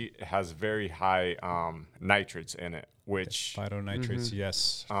veggie has very high nitrates in it, which phytonitrates,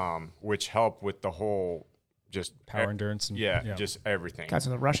 yes, which help with the whole just power endurance and just everything. That's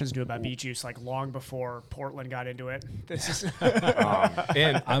what the Russians knew about beet juice like long before Portland got into it. This is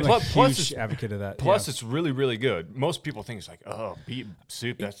and I'm a huge advocate of that. Plus, it's really, really good. Most people think it's like, oh, beet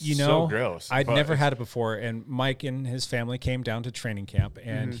soup, that's so gross. I'd never had it before, and Mike and his family came down to training camp,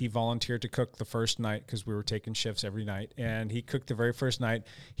 and he volunteered to cook the first night because we were taking shifts every night, and he cooked the very first night.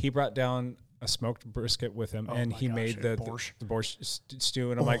 He brought down a smoked brisket with him, and he made the borscht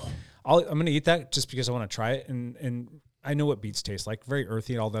stew, and I'm like, I'm going to eat that just because I want to try it, and I know what beets taste like, very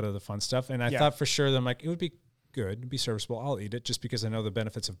earthy and all that other fun stuff, and I thought for sure that I'm like, it would be good, it'd be serviceable, I'll eat it just because I know the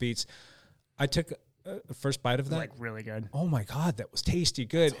benefits of beets. I took a first bite of that. like really good. Oh my God, that was tasty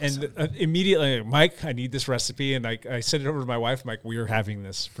good. Awesome. And immediately, like, Mike, I need this recipe. And I sent it over to my wife. I'm like, we are having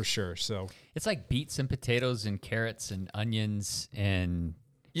this for sure. So it's like beets and potatoes and carrots and onions and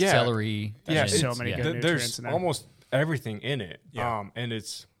celery. There's so many good nutrients there's in there. almost everything in it. Yeah. And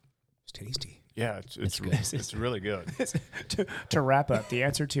it's tasty. Yeah, it's good. It's really good. To wrap up, the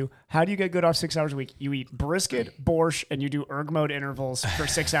answer to how do you get good off 6 hours a week? You eat brisket, borscht, and you do erg mode intervals for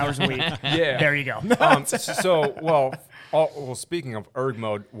 6 hours a week. Yeah, there you go. Speaking of erg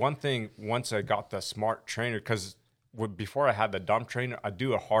mode, one thing once I got the smart trainer, because before I had the dumb trainer, I'd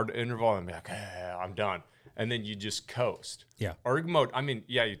do a hard interval and be like, I'm done, and then you just coast. Yeah, erg mode. I mean,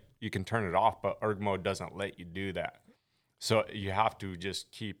 you can turn it off, but erg mode doesn't let you do that. So you have to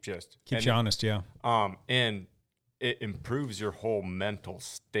just keep you honest, yeah. And it improves your whole mental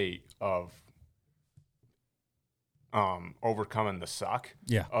state of overcoming the suck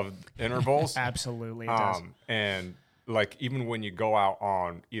of intervals. Absolutely, it does. And like even when you go out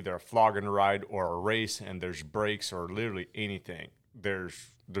on either a flogging ride or a race, and there's breaks or literally anything, there's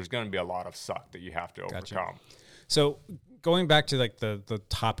going to be a lot of suck that you have to overcome. So going back to like the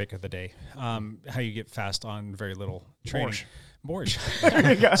topic of the day, how you get fast on very little training.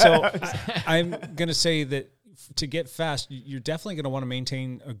 Borscht. So I'm going to say that to get fast, you're definitely going to want to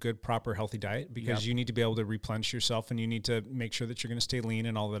maintain a good, proper, healthy diet because you need to be able to replenish yourself and you need to make sure that you're going to stay lean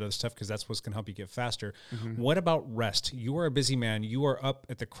and all that other stuff because that's what's going to help you get faster. Mm-hmm. What about rest? You are a busy man. You are up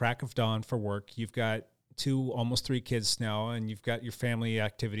at the crack of dawn for work. You've got 2, almost 3 kids now, and you've got your family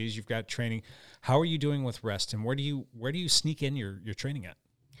activities, you've got training. How are you doing with rest, and where do you sneak in your training at?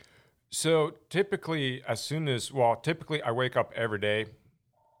 So typically I wake up every day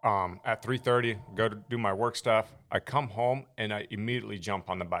at 3:30, go to do my work stuff. I come home and I immediately jump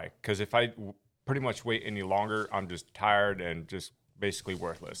on the bike because if I pretty much wait any longer, I'm just tired and just basically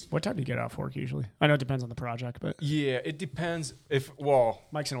worthless. What time do you get off work usually? I know it depends on the project, but yeah, it depends.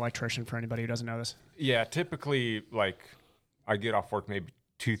 Mike's an electrician for anybody who doesn't know this. Yeah, typically like I get off work maybe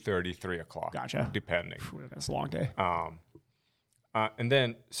 2:30, 3 o'clock. Gotcha. Depending. That's a long day. And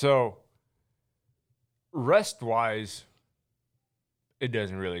then so rest wise, it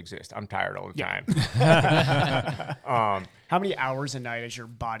doesn't really exist. I'm tired all the time. How many hours a night is your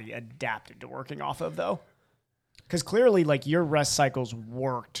body adapted to working off of though? Because clearly, like your rest cycles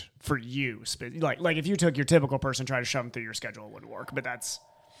worked for you. Like if you took your typical person, try to shove them through your schedule, it wouldn't work. But that's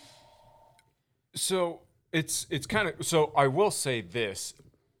so it's kind of so. I will say this: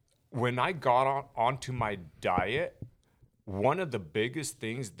 when I got onto my diet, one of the biggest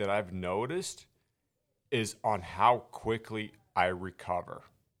things that I've noticed is on how quickly I recover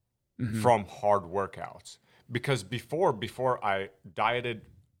from hard workouts. Because before I dieted,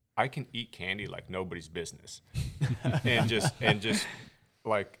 I can eat candy like nobody's business, and just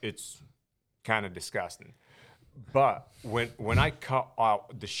like it's kind of disgusting. But when I cut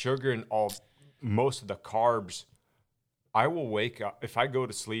out the sugar and most of the carbs, I will wake up. If I go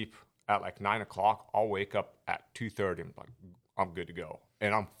to sleep at like 9 o'clock, I'll wake up at 2:30 and like I'm good to go,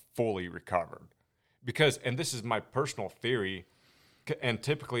 and I'm fully recovered. Because, and this is my personal theory, and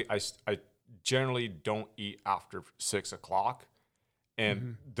typically I generally don't eat after 6 o'clock.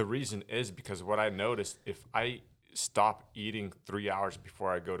 And the reason is because what I noticed, if I stop eating 3 hours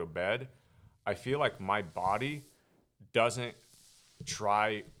before I go to bed, I feel like my body doesn't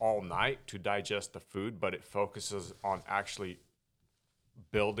try all night to digest the food, but it focuses on actually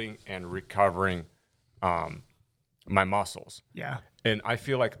building and recovering my muscles. Yeah. And I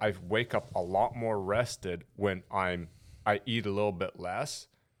feel like I wake up a lot more rested when I eat a little bit less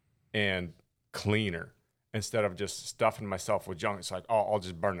and cleaner instead of just stuffing myself with junk. It's like, oh, I'll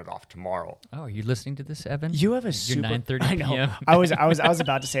just burn it off tomorrow. Oh, are you listening to this, Evan? You have a Your super 9:30 I know. p.m. I was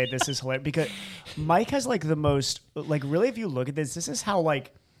about to say this is hilarious because Mike has like the most like really if you look at this is how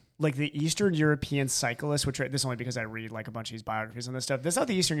like the Eastern European cyclists, which this is only because I read like a bunch of these biographies and this stuff. This is how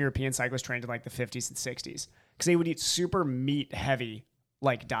the Eastern European cyclists trained in like the 50s and 60s because they would eat super meat heavy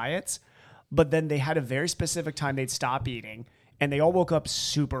like diets, but then they had a very specific time they'd stop eating. And they all woke up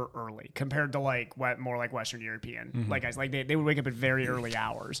super early compared to like what more like Western European like guys. Like they would wake up at very early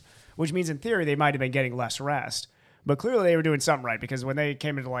hours, which means in theory they might have been getting less rest. But clearly they were doing something right because when they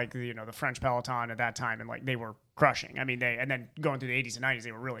came into like the French peloton at that time and like they were crushing. I mean and then going through the 80s and 90s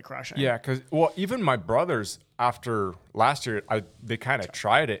they were really crushing. Yeah, because even my brothers after last year they kind of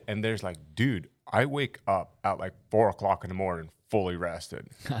tried it and there's like, dude, I wake up at like 4 o'clock in the morning fully rested.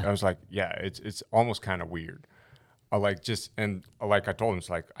 I was like, yeah, it's almost kind of weird. Like I told him, it's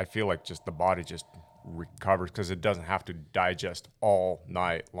like I feel like just the body just recovers because it doesn't have to digest all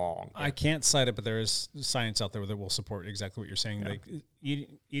night long. I can't cite it, but there is science out there that will support exactly what you're saying. Like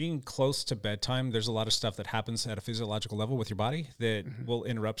eating close to bedtime, there's a lot of stuff that happens at a physiological level with your body that will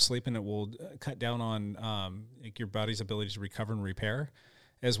interrupt sleep, and it will cut down on like your body's ability to recover and repair,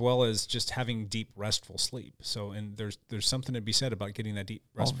 as well as just having deep, restful sleep. So, and there's something to be said about getting that deep,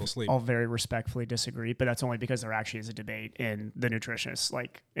 restful sleep. I'll very respectfully disagree, but that's only because there actually is a debate in the nutritionist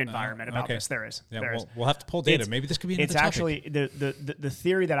like environment about this. There is. Yeah, there is. We'll have to pull data. Maybe this could be another It's topic. actually the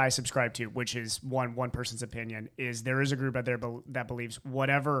theory that I subscribe to, which is one person's opinion, is there is a group out there that believes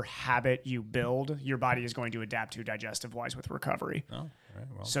whatever habit you build, your body is going to adapt to digestive wise with recovery. Oh, right.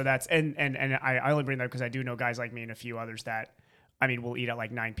 Well. So that's and I only bring that because I do know guys like me and a few others that. I mean, we'll eat at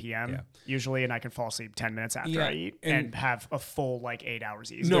like 9 p.m. usually, and I can fall asleep 10 minutes after I eat and have a full like 8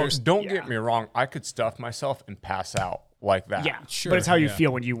 hours easy. No, don't get me wrong. I could stuff myself and pass out like that. Yeah, sure. But it's how you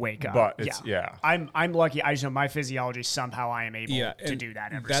feel when you wake up. But it's, I'm lucky. I just know my physiology, somehow I am able to do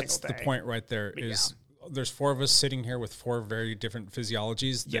that every single day. That's the point right there is there's 4 of us sitting here with 4 very different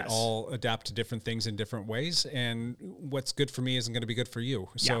physiologies that all adapt to different things in different ways. And what's good for me isn't going to be good for you.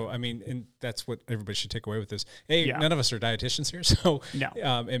 So, I mean, and that's what everybody should take away with this. A, none of us are dietitians here. So,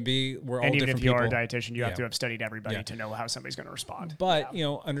 and B, we're all different people. And even if you are a dietitian, you have to have studied everybody to know how somebody's going to respond. But,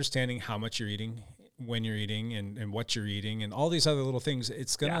 understanding how much you're eating, when you're eating and what you're eating and all these other little things,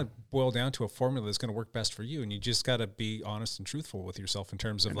 it's going to boil down to a formula that's going to work best for you. And you just got to be honest and truthful with yourself in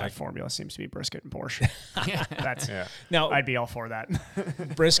terms of that formula seems to be brisket and Porsche. That's now I'd be all for that.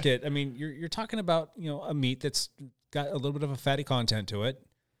 Brisket. I mean, you're talking about, a meat that's got a little bit of a fatty content to it.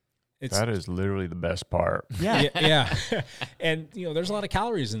 That is literally the best part. Yeah. And, there's a lot of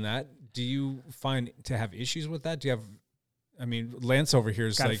calories in that. Do you find to have issues with that? Do you have, Lance over here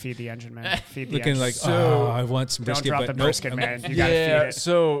is gotta like feed the engine, man. Feed the looking engine. like, I want some brisket. Don't drop but the brisket, man. You gotta feed it.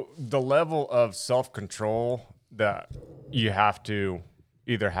 So the level of self-control that you have to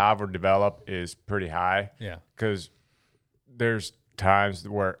either have or develop is pretty high. Yeah. Because there's times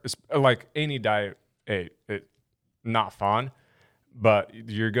where, it's like any diet, it's not fun, but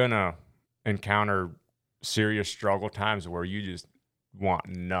you're gonna encounter serious struggle times where you just want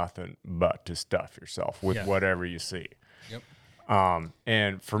nothing but to stuff yourself with whatever you see. Yep.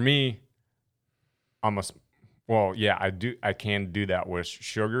 And for me, I can do that with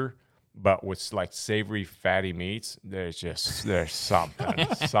sugar, but with like savory, fatty meats, there's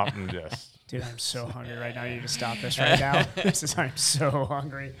something just. Dude, I'm so hungry right now. You need to stop this right now. I'm so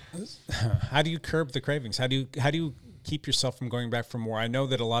hungry. How do you curb the cravings? How do you keep yourself from going back for more? I know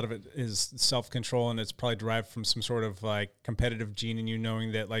that a lot of it is self-control, and it's probably derived from some sort of like competitive gene in you,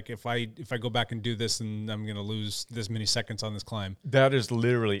 knowing that like if I go back and do this, and I'm going to lose this many seconds on this climb. That is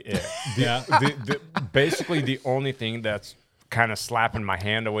literally it. Basically, the only thing that's kind of slapping my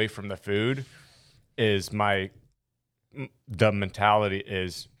hand away from the food is the mentality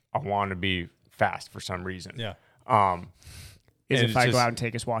is I want to be fast for some reason. Yeah. If I go out and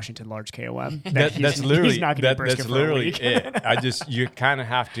take his Washington large KOM, that's literally he's not going to brisket that's for literally a week. it. You kind of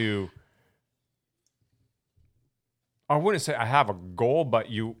have to. I wouldn't say I have a goal, but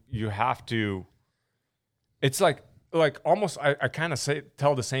you have to. It's like almost I kind of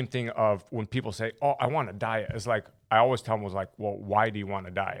tell the same thing of when people say, "Oh, I want to diet." It's like I always tell them was like, "Well, why do you want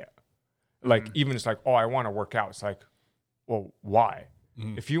to diet?" Like even it's like, "Oh, I want to work out." It's like, well, why?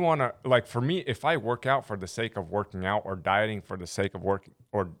 If you want to, like for me, if I work out for the sake of working out or dieting for the sake of working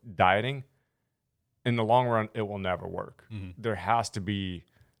or dieting, in the long run, it will never work. There has to be,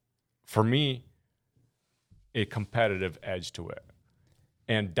 for me, a competitive edge to it.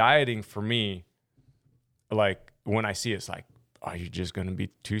 And dieting for me, like when I see it, it's like, are you just going to be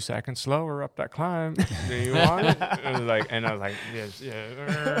 2 seconds slower up that climb? Do you want it? And I was like, yes,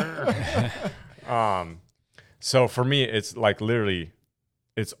 yeah. So for me, it's like literally,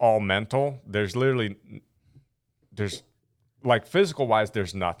 it's all mental. There's like physical wise,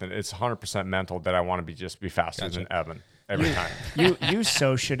 there's nothing. It's 100% mental that I want to be faster than Evan every time. You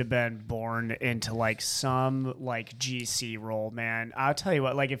so should have been born into like some like GC role, man. I'll tell you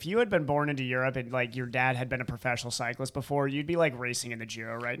what, like if you had been born into Europe and like your dad had been a professional cyclist before, you'd be like racing in the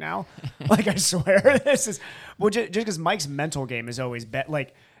Giro right now. Like I swear, this is just because Mike's mental game is always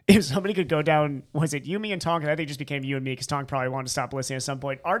like. If somebody could go down, was it you, me, and Tonk? And I think it just became you and me because Tonk probably wanted to stop listening at some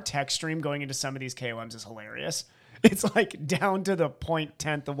point. Our text stream going into some of these KOMs is hilarious. It's like down to the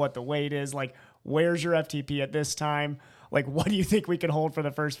 0.10th of what the weight is. Like, where's your FTP at this time? Like, what do you think we can hold for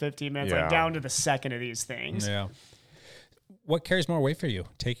the first 15 minutes? Yeah. Like, down to the second of these things. Yeah. What carries more weight for you?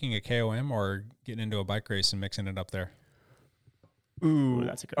 Taking a KOM or getting into a bike race and mixing it up there? Ooh,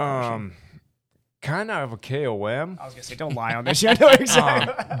 that's a good question. Kind of a KOM. I was going to say, don't lie on this. I know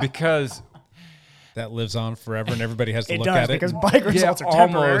exactly. Because that lives on forever and everybody has to look does, at it. Because bike results are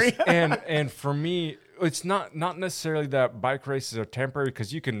temporary. and for me, it's not necessarily that bike races are temporary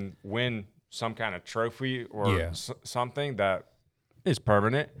because you can win some kind of trophy or something that is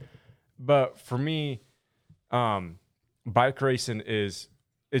permanent. But for me, bike racing it's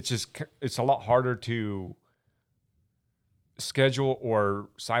a lot harder to schedule or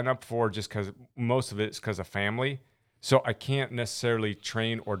sign up for just because most of it's because of family. So I can't necessarily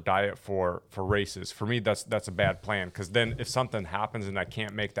train or diet for races. For me, that's a bad plan because then if something happens and I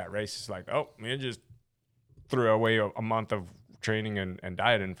can't make that race, it's like, oh, man, just threw away a month of training and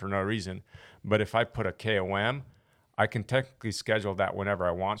dieting for no reason. But if I put a KOM, I can technically schedule that whenever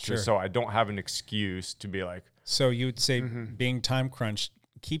I want to. So I don't have an excuse to be like. So you would say being time crunched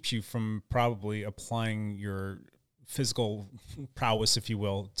keeps you from probably applying your physical prowess, if you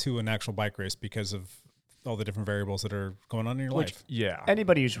will, to an actual bike race because of all the different variables that are going on in your life. Yeah.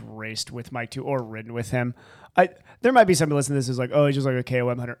 Anybody who's raced with Mike too or ridden with him, there might be somebody listening to this who's like, oh, he's just like a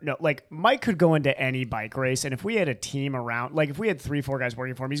KOM hunter. No, like Mike could go into any bike race, and if we had a team around, like if we had 3-4 guys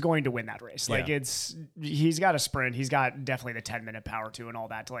working for him, he's going to win that race. Like he's got a sprint, he's got definitely the 10-minute power too and all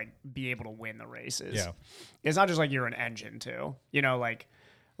that to like be able to win the races. Yeah. It's not just like you're an engine too. You know, like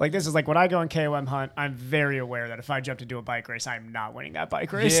this is like when I go in KOM hunt, I'm very aware that if I jump to do a bike race, I'm not winning that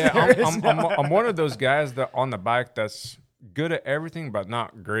bike race. Yeah, I'm one of those guys that on the bike that's good at everything but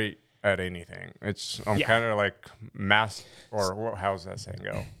not great at anything. I'm kind of like how's that saying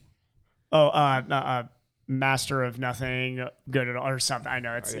go? Master of nothing, good at all, or something. I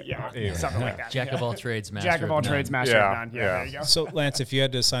know it's something like that. Jack of all trades, master Jack of all trades, master of none. Yeah, there you go. So Lance, if you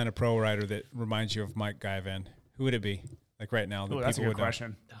had to assign a pro rider that reminds you of Mike Guyvan, who would it be? Like right now, that's a good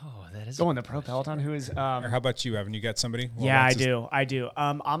question. Oh, that is going the pro peloton. Who is? Or how about you, Evan? You got somebody? Well, yeah, I do.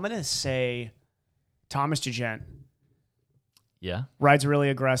 I'm gonna say Thomas DeGent. Yeah, rides really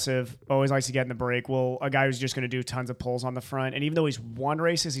aggressive. Always likes to get in the break. Well, a guy who's just going to do tons of pulls on the front. And even though he's won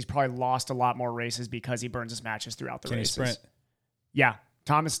races, he's probably lost a lot more races because he burns his matches throughout the races. Can he sprint? Yeah,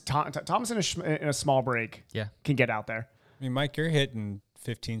 Thomas in a small break. Yeah, can get out there. I mean, Mike, you're hitting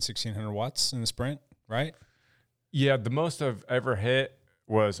 1,600 watts in the sprint, right? Yeah, the most I've ever hit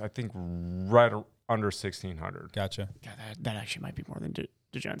was, I think, right under 1,600. Gotcha. God, that actually might be more than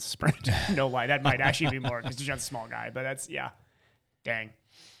DeGent's sprint. No lie, that might actually be more because DeGent's a small guy. But that's, dang.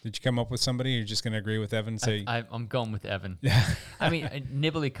 Did you come up with somebody? Or you're just going to agree with Evan? And say I'm going with Evan. Yeah. I mean,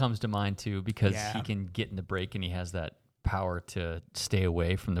 Nibali comes to mind too because he can get in the break and he has that power to stay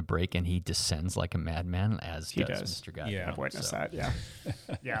away from the break and he descends like a madman as he does Mr. Guy. Yeah, I've witnessed that. Yeah.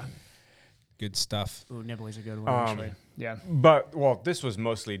 Yeah. Good stuff. Ooh, Nibali's a good one, actually. Yeah. But, this was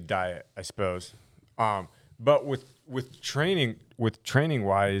mostly diet, I suppose. But with training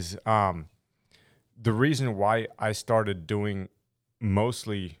wise, the reason why I started doing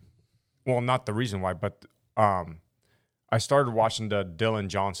mostly, well, not the reason why, but I started watching the Dylan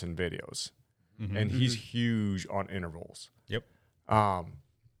Johnson videos, and he's huge on intervals. Yep.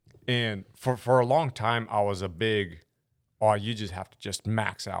 And for a long time, I was a big, you just have to just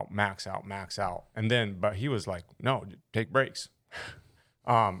max out. And then, but he was like, no, take breaks.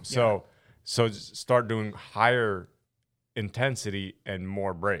 So just start doing higher intensity and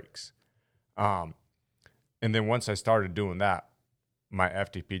more breaks. And then once I started doing that, my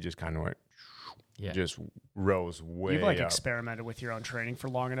FTP just kind of went. just rose way You've like up. experimented with your own training for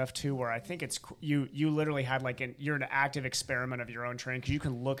long enough too, where I think it's you literally had like you're an active experiment of your own training, because you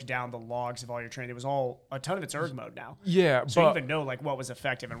can look down the logs of all your training. It was all a ton of it's erg mode now. Yeah, so but you even know like what was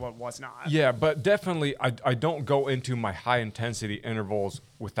effective and what was not. Yeah, but definitely I don't go into my high intensity intervals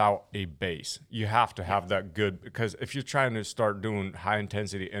without a base. You have to have that good, because if you're trying to start doing high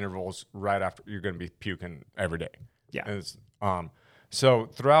intensity intervals right after, you're going to be puking every day. Yeah. And it's, so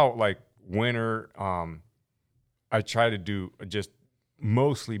throughout like winter, I try to do just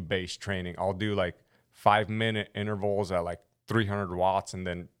mostly base training. I'll do like 5-minute intervals at like 300 watts and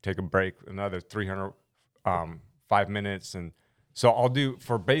then take a break, another 300, 5 minutes. And so I'll do,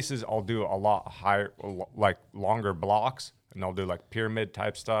 for bases, I'll do a lot higher, like longer blocks, and I'll do like pyramid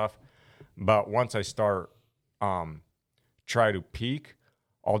type stuff. But once I start, try to peak,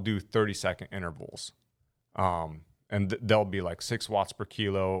 I'll do 30-second intervals. And they'll be like 6 watts per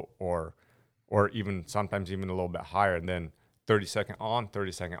kilo or even sometimes even a little bit higher. And then 30-second on,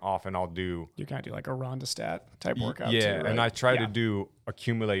 30-second off. And I'll do... You kind of do like a rondostat type workout. Yeah, too, right? and I try to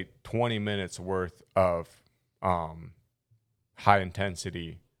accumulate 20 minutes worth of high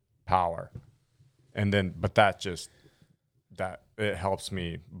intensity power. And then, but it helps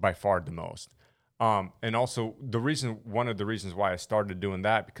me by far the most. And also one of the reasons why I started doing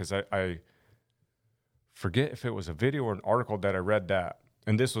that, because I forget if it was a video or an article that I read that,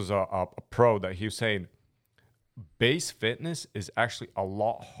 and this was a pro that he was saying, base fitness is actually a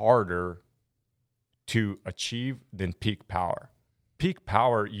lot harder to achieve than peak power. Peak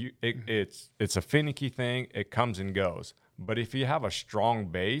power, it's a finicky thing. It comes and goes. But if you have a strong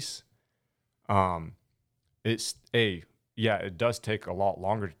base, it does take a lot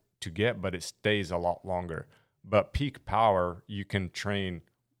longer to get, but it stays a lot longer. But peak power, you can train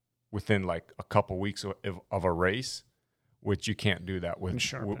within like a couple weeks of a race, which you can't do that with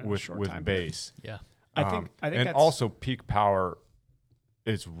base. Yeah, I think and that's... also peak power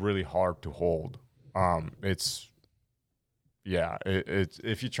is really hard to hold. It's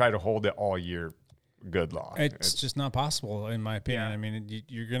if you try to hold it all year, good luck. It's just not possible, in my opinion. I mean,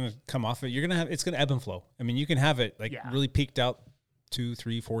 you're gonna come off it. It's gonna ebb and flow. I mean, you can have it really peaked out 2,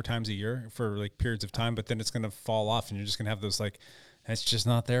 3, 4 times a year for like periods of time, but then it's gonna fall off, and you're just gonna have those like, it's just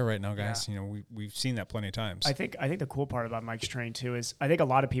not there right now, guys. Yeah. You know, we've seen that plenty of times. I think the cool part about Mike's training too is I think a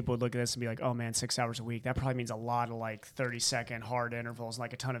lot of people would look at this and be like, oh man, 6 hours a week. That probably means a lot of like 30-second hard intervals,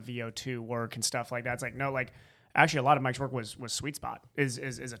 like a ton of VO2 work and stuff like that. It's like, no, like actually a lot of Mike's work was sweet spot is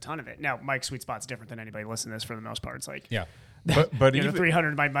a ton of it. Now Mike's sweet spot's different than anybody listening to this for the most part. It's like, yeah, but you know,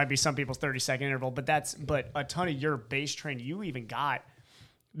 300 might be some people's 30-second interval, but a ton of your base training you even got.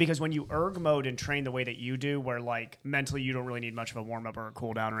 Because when you erg mode and train the way that you do, where like mentally you don't really need much of a warm up or a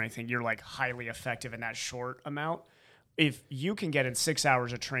cool down or anything, you're like highly effective in that short amount. If you can get in 6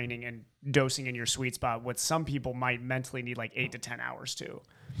 hours of training and dosing in your sweet spot, what some people might mentally need like 8 to 10 hours too.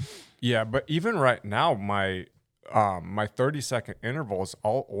 Yeah, but even right now, my 30-second intervals,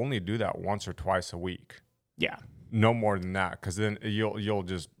 I'll only do that once or twice a week. Yeah, no more than that, because then you'll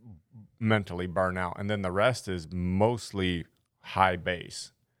just mentally burn out, and then the rest is mostly high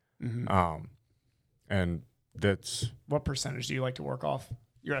base. Mm-hmm. And that's... What percentage do you like to work off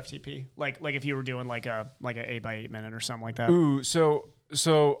your FTP? Like if you were doing like an 8x8 minute or something like that. Ooh, so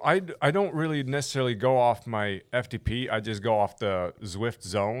I don't really necessarily go off my FTP. I just go off the Zwift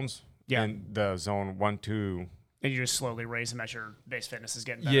zones. Yeah. And the zone 1, 2. And you just slowly raise them as your base fitness is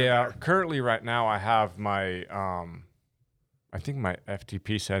getting better. Yeah. And better. Currently, right now, I have my I think my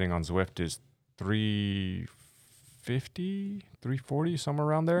FTP setting on Zwift is 350, 340, somewhere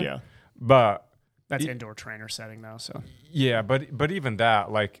around there. Yeah. But that's indoor trainer setting though. So yeah, but even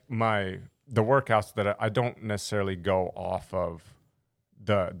that, like the workouts that I don't necessarily go off of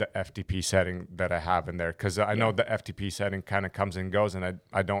the FTP setting that I have in there, because I know the FTP setting kind of comes and goes, and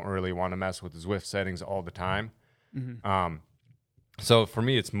I don't really want to mess with the Zwift settings all the time. Mm-hmm. So for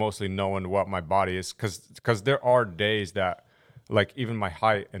me, it's mostly knowing what my body is, because there are days that, like, even my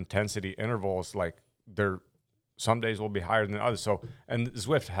high intensity intervals, like some days will be higher than others. So, and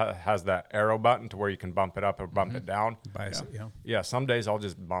Zwift has that arrow button to where you can bump it up or bump it down. Yeah. Some days I'll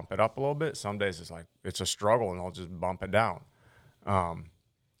just bump it up a little bit. Some days it's like, it's a struggle and I'll just bump it down.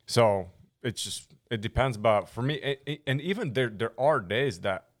 So it depends. But for me, and even there are days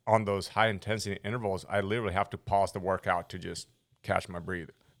that on those high intensity intervals, I literally have to pause the workout to just catch my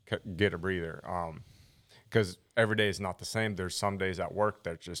breather, get a breather. Because every day is not the same. There's some days at work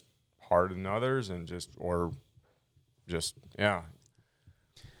that are just harder than others, and yeah.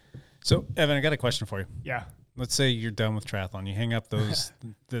 So, Evan, I got a question for you. Yeah. Let's say you're done with triathlon. You hang up the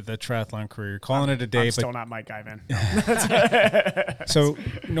triathlon career. You're calling it a day. I'm still not Mike Ivan. So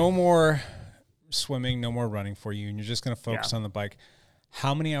no more swimming, no more running for you, and you're just going to focus on the bike,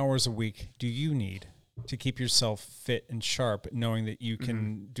 how many hours a week do you need to keep yourself fit and sharp, knowing that you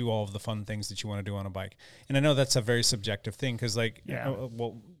can do all of the fun things that you want to do on a bike? And I know that's a very subjective thing, because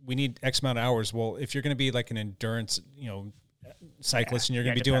well, we need X amount of hours. Well, if you're going to be like an endurance, cyclist, and you're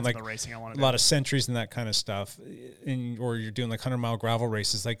going to be doing like a lot of centuries and that kind of stuff, or you're doing like 100-mile gravel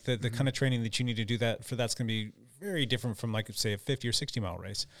races, like the kind of training that you need to do that's going to be very different from like, say, a 50 or 60-mile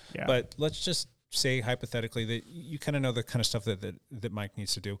race. Yeah. But let's just say hypothetically that you kind of know the kind of stuff that Mike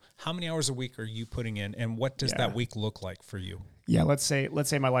needs to do. How many hours a week are you putting in, and what does that week look like for you? Yeah, let's say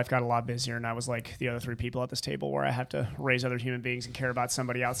my life got a lot busier, and I was like the other three people at this table, where I have to raise other human beings and care about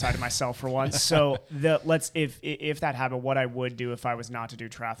somebody outside of myself for once. So if that happened, what I would do if I was not to do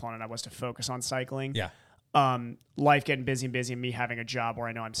triathlon and I was to focus on cycling, life getting busy and me having a job where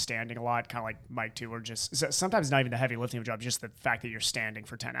I know I'm standing a lot, kind of like Mike too, or just sometimes not even the heavy lifting of a job, just the fact that you're standing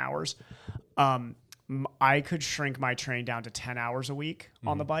for 10 hours. I could shrink my train down to 10 hours a week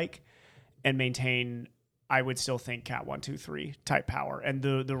on the bike and maintain, I would still think, Cat 1, 2, 3 type power. And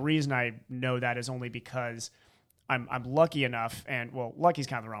the reason I know that is only because I'm lucky enough, and well, lucky is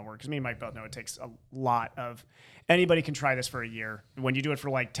kind of the wrong word, because me and Mike both know it takes a lot of, anybody can try this for a year. When you do it for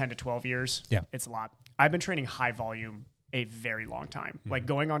like 10 to 12 years, it's a lot. I've been training high volume a very long time, like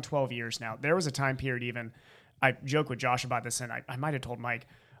going on 12 years now. There was a time period even, I joke with Josh about this, and I might have told Mike,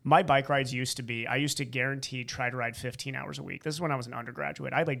 my bike rides used to be, I used to guaranteed try to ride 15 hours a week. This is when I was an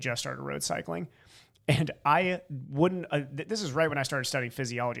undergraduate. I just started road cycling, and I wouldn't, this is right when I started studying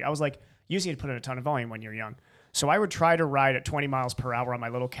physiology. I was like, you just need to put in a ton of volume when you're young. So I would try to ride at 20 miles per hour on my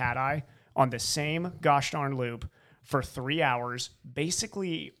little Cat Eye on the same gosh darn loop for 3 hours,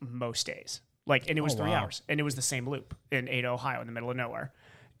 basically most days. And it was 3 hours, and it was the same loop in Ada, Ohio, in the middle of nowhere.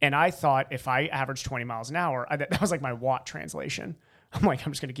 And I thought if I averaged 20 miles an hour, that was like my watt translation. I'm like,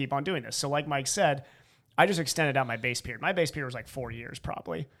 I'm just going to keep on doing this. So like Mike said, I just extended out my base period. My base period was like 4 years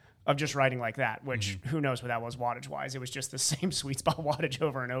probably of just riding like that, which who knows what that was wattage-wise. It was just the same sweet spot wattage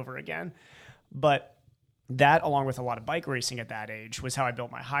over and over again. But that, along with a lot of bike racing at that age, was how I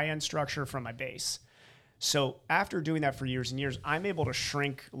built my high-end structure from my base. So after doing that for years and years, I'm able to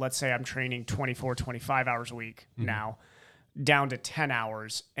shrink, let's say I'm training 24, 25 hours a week now, down to 10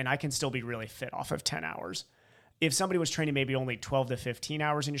 hours, and I can still be really fit off of 10 hours. If somebody was training maybe only 12 to 15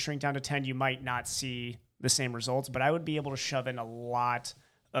 hours and you shrink down to 10, you might not see the same results, but I would be able to shove in a lot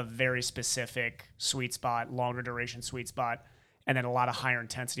of very specific sweet spot, longer duration sweet spot, and then a lot of higher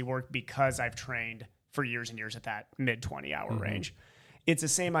intensity work because I've trained for years and years at that mid 20-hour range. It's the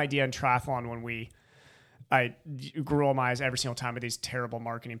same idea in triathlon when I roll my eyes every single time with these terrible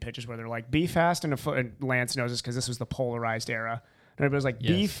marketing pitches where they're like, be fast in a foot, and Lance knows this because this was the polarized era. And everybody's like,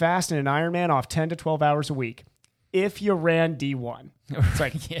 be fast in an Ironman off 10 to 12 hours a week. If you ran D1, it's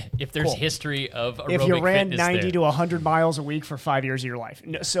like, if there's history of aerobic if you ran 90 there. to 100 miles a week for 5 years of your life.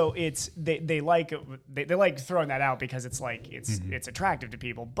 So it's, they like throwing that out because it's like, it's attractive to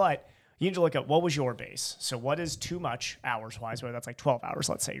people, but you need to look at what was your base. So what is too much hours wise, whether that's like 12 hours,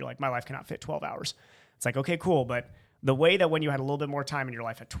 let's say you're like, my life cannot fit 12 hours. It's like, okay, cool. But the way that when you had a little bit more time in your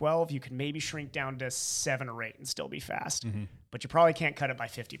life at 12, you could maybe shrink down to 7 or 8 and still be fast, but you probably can't cut it by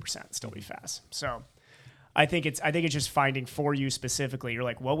 50% and still be fast. So I think it's just finding for you specifically. You're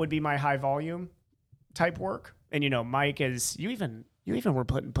like, what would be my high volume type work? And Mike, is you even were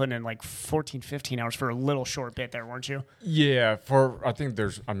putting in like 14, 15 hours for a little short bit there, weren't you? Yeah, I don't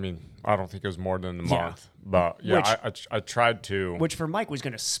think it was more than a month. But I tried to. Which for Mike was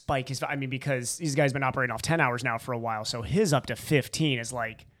going to spike his, because these guys been operating off 10 hours now for a while. So his up to 15 is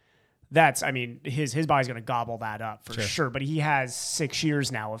like, his body's going to gobble that up for sure. But he has 6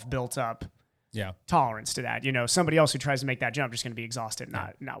 years now of built up tolerance to that. Somebody else who tries to make that jump is going to be exhausted,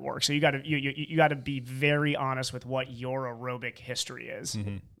 not work. So you got to be very honest with what your aerobic history is.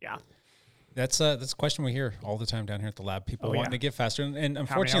 Yeah. That's a question we hear all the time down here at the lab. People wanting to get faster, and unfortunately,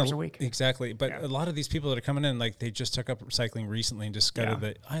 how many hours a week? Exactly. But a lot of these people that are coming in, like they just took up cycling recently and discovered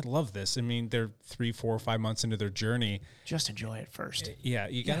that I love this. I mean, they're 3, 4, 5 months into their journey. Just enjoy it first.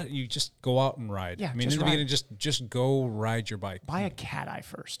 You just go out and ride. Yeah, I mean, in the beginning, just go ride your bike. Buy a Cat Eye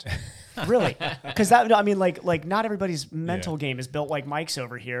first, really, because like not everybody's mental game is built like Mike's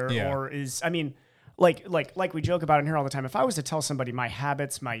over here, or is like we joke about in here all the time. If I was to tell somebody my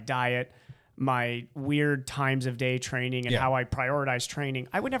habits, my diet, my weird times of day training and how I prioritize training,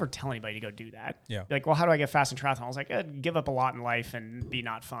 I would never tell anybody to go do that. Yeah. Like, well, how do I get fast in triathlon? I was like, give up a lot in life and be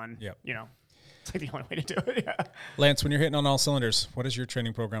not fun. Yeah. It's like the only way to do it. Yeah. Lance, when you're hitting on all cylinders, what does your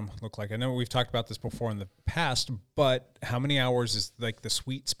training program look like? I know we've talked about this before in the past, but how many hours is like the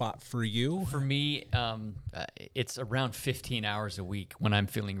sweet spot for you? For me, it's around 15 hours a week when I'm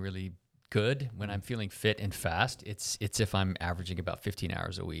feeling really good, when I'm feeling fit and fast, it's if I'm averaging about 15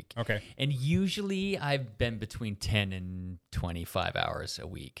 hours a week. Okay. And usually I've been between 10 and 25 hours a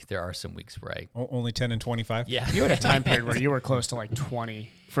week. There are some weeks where only 10 and 25? Yeah. You had a time period where you were close to like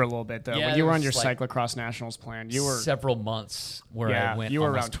 20 for a little bit, though. Yeah, when you were on your like cyclocross nationals plan, you were several months where I went you were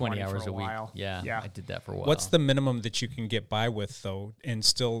almost around 20 hours for a week. while. Yeah, I did that for a while. What's the minimum that you can get by with, though, and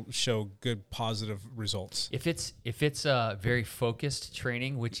still show good positive results? If it's very focused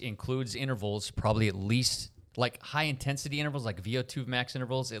training, which includes intervals, probably at least like high intensity intervals, like VO2 max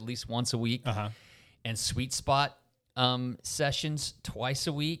intervals, at least once a week, and sweet spot sessions twice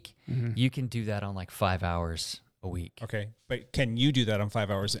a week, you can do that on like 5 hours a week. Okay, but can you do that on 5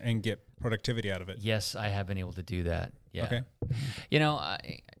 hours and get productivity out of it? Yes, I have been able to do that. Yeah. Okay. You know,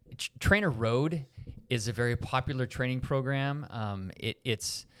 Trainer Road is a very popular training program.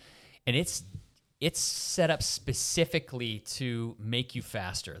 It's set up specifically to make you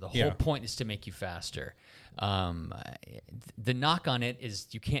faster. The whole point is to make you faster. The knock on it is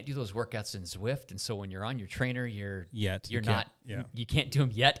you can't do those workouts in Zwift, and so when you're on your trainer, you can't do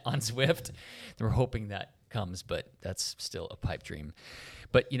them yet on Zwift. We're hoping that comes, but that's still a pipe dream.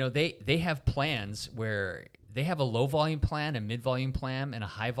 But you know, they have plans where they have a low volume plan, a mid volume plan, and a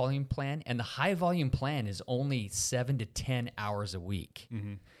high volume plan, and the high volume plan is only 7 to 10 hours a week.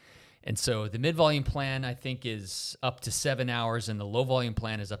 And so the mid volume plan, I think, is up to 7 hours, and the low volume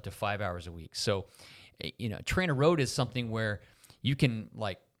plan is up to 5 hours a week. So, you know, Trainer Road is something where you can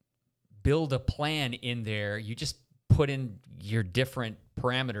like build a plan in there. You just put in your different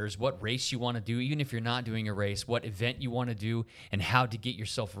parameters, what race you want to do, even if you're not doing a race, what event you want to do, and how to get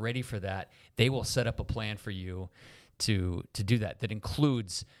yourself ready for that. They will set up a plan for you to do that. That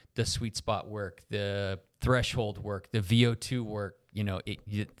includes the sweet spot work, the threshold work, the VO2 work. You know,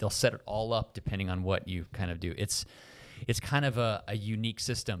 they'll set it all up depending on what you kind of do. It's kind of a unique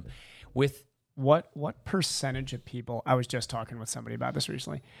system. With what percentage of people, I was just talking with somebody about this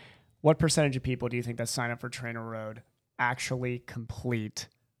recently, what percentage of people do you think that sign up for Trainer Road actually complete,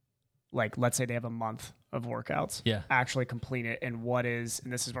 like, let's say they have a month of workouts, actually complete it, and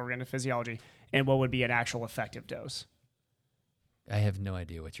this is where we're getting to physiology, and what would be an actual effective dose? I have no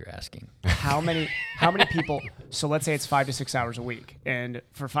idea what you're asking. How many people, so let's say it's 5 to 6 hours a week, and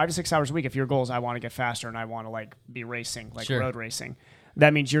for 5 to 6 hours a week, if your goal is I want to get faster and I want to like be racing, like road racing,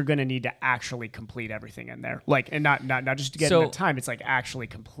 that means you're going to need to actually complete everything in there. Like, and not just to get in the time, it's like actually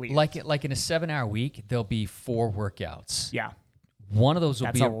complete. Like in a 7 hour week, there'll be 4 workouts. Yeah. One of those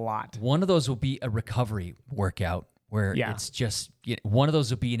will be a lot. One of those will be a recovery workout where it's just, one of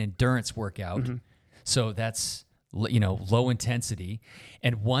those will be an endurance workout. So that's, low intensity.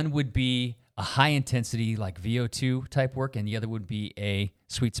 And one would be a high intensity, like VO2 type work, and the other would be a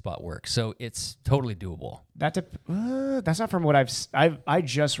sweet spot work. So it's totally doable. That's not from what I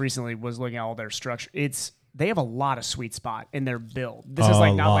just recently was looking at all their structure. They have a lot of sweet spot in their build. This is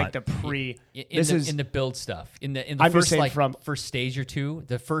like not like the pre. In the build stuff. In the I'm first first stage or two,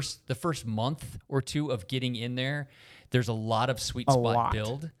 the first month or two of getting in there, there's a lot of sweet spot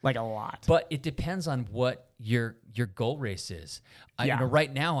build. Like a lot. But it depends on what your goal race is.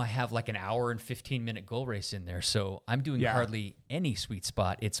 Right now I have like an hour and 15-minute goal race in there, so I'm doing hardly any sweet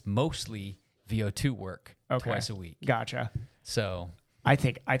spot. It's mostly VO2 work twice a week. Gotcha. So I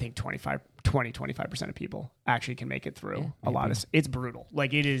think 25% of people actually can make it through a lot of. It's brutal.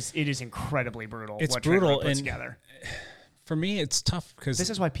 Like it is incredibly brutal. It's what brutal puts together. For me, it's tough because this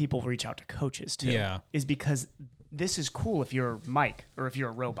is why people reach out to coaches too. Yeah, is because this is cool if you're Mike or if you're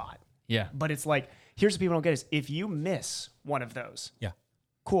a robot. Yeah, but it's like here's what people don't get is if you miss one of those. Yeah,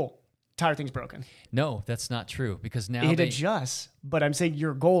 cool. Entire thing's broken. No, that's not true because now it adjusts. But I'm saying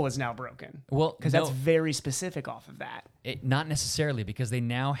your goal is now broken. Well, because that's very specific off of that. Not necessarily, because they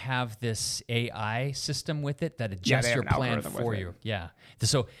now have this AI system with it that adjusts your plan for you. Yeah.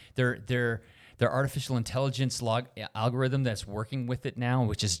 So their artificial intelligence algorithm that's working with it now,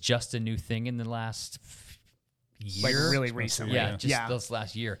 which is just a new thing in the last year, like really recently. Yeah, this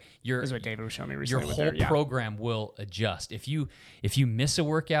last year. This is what David was showing me recently. Your whole program will adjust. If you miss a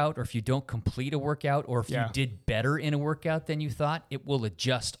workout, or if you don't complete a workout, or if you did better in a workout than you thought, it will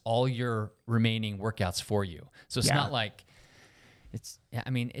adjust all your remaining workouts for you. So it's not like it's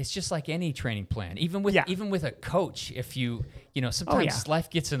just like any training plan. Even with a coach, if sometimes life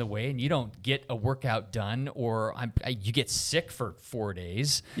gets in the way and you don't get a workout done, or you get sick for 4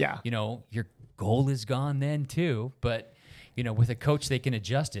 days. Yeah. Your goal is gone then too, but with a coach they can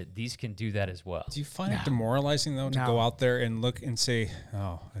adjust it. These can do that as well. Do you find it demoralizing though to go out there and look and say,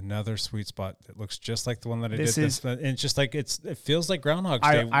 "Oh, another sweet spot that looks just like the one that I did"? And it's just like it feels like Groundhog's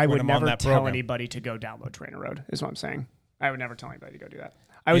Day. I would never tell anybody to go download Trainer Road. Is what I'm saying. I would never tell anybody to go do that.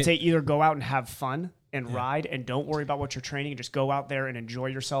 I would say either go out and have fun and ride and don't worry about what you're training and just go out there and enjoy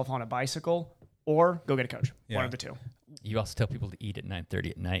yourself on a bicycle, or go get a coach. One of the two. You also tell people to eat at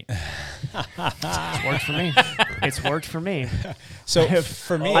 9:30 at night. It's worked for me. It's worked for me. So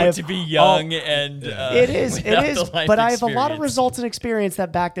for me, I have to be young and it is. But I have a lot of results and experience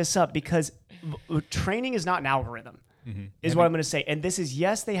that back this up because training is not an algorithm. Is what I'm going to say. And this is,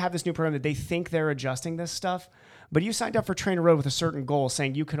 yes, they have this new program that they think they're adjusting this stuff, but you signed up for Trainer Road with a certain goal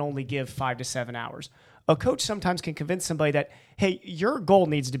saying you can only give 5 to 7 hours. A coach sometimes can convince somebody that, hey, your goal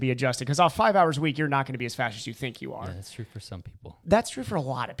needs to be adjusted because off 5 hours a week, you're not going to be as fast as you think you are. Yeah, that's true for some people. That's true for a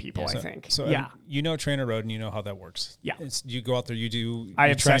lot of people, I think. So you know Trainer Road and you know how that works. Yeah. You go out there, you do. I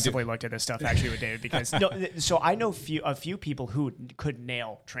obsessively looked at this stuff actually with David because so I know a few people who could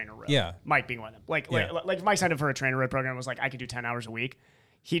nail Trainer Road. Yeah. Mike being one of them. Like if Mike signed up for a Trainer Road program, was like, I could do 10 hours a week.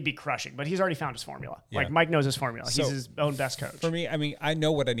 He'd be crushing, but he's already found his formula. Yeah. Like Mike knows his formula. So he's his own best coach. For me, I mean, I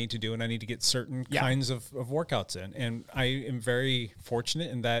know what I need to do, and I need to get certain kinds of workouts in. And I am very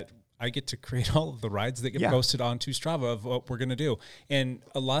fortunate in that I get to create all of the rides that get posted onto Strava of what we're going to do. And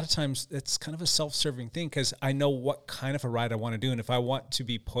a lot of times it's kind of a self-serving thing because I know what kind of a ride I want to do. And if I want to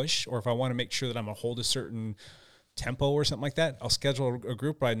be pushed or if I want to make sure that I'm going to hold a certain tempo or something like that, I'll schedule a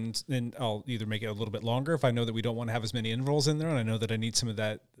group ride and then I'll either make it a little bit longer if I know that we don't want to have as many intervals in there and I know that I need some of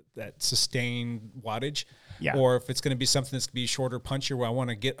that sustained wattage. Yeah. Or if it's going to be something that's going to be shorter, punchier, where I want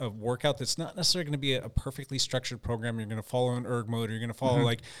to get a workout that's not necessarily going to be a perfectly structured program. You're going to follow an erg mode, or you're going to follow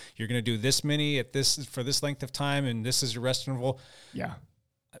like you're going to do this many at this for this length of time, and this is your rest interval. Yeah.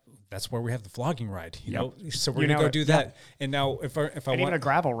 That's where we have the vlogging ride, you know. So we're gonna go do that. And now, if I want even a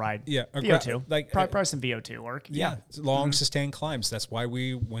gravel ride, VO2, like probably some VO2 work. Yeah, long sustained climbs. That's why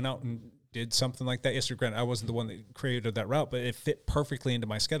we went out and did something like that yesterday. Granted, I wasn't the one that created that route, but it fit perfectly into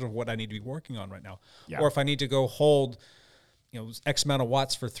my schedule of what I need to be working on right now. Yeah. Or if I need to go hold, X amount of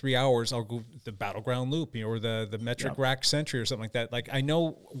watts for 3 hours, I'll go the Battleground Loop, or the Metric Rack Sentry or something like that. Like I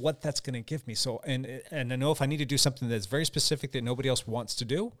know what that's going to give me. So and I know if I need to do something that's very specific that nobody else wants to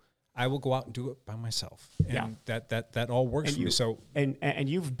do, I will go out and do it by myself. And that all works for me. So and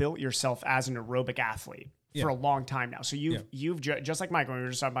you've built yourself as an aerobic athlete for a long time now. So you've just like Mike, when we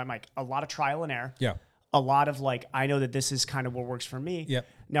were just talking about Mike, a lot of trial and error. Yeah. A lot of like, I know that this is kind of what works for me. Yeah.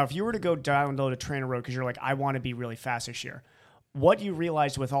 Now, if you were to go download a Trainer Road because you're like, I want to be really fast this year, what you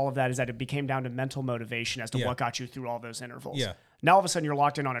realized with all of that is that it became down to mental motivation as to what got you through all those intervals. Yeah. Now all of a sudden you're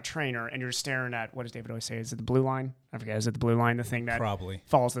locked in on a trainer and you're staring at, what does David always say? Is it the blue line? I forget. Is it the blue line, the thing that probably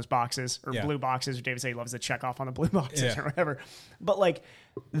follows those boxes or blue boxes? Or David say he loves to check off on the blue boxes or whatever. But like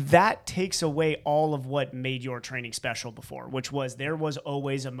that takes away all of what made your training special before, which was there was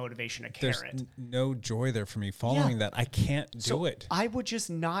always a motivation, a carrot. There's no joy there for me following that. I can't do it. I would just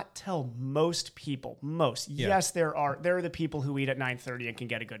not tell most people, yes, there are the people who eat at 9:30 and can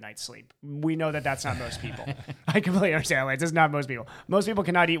get a good night's sleep. We know that that's not most people. I completely understand. Like, it's not most people. Most people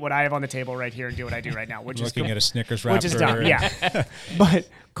cannot eat what I have on the table right here and do what I do right now, which is looking at a Snickers wrapper. Which is dumb, but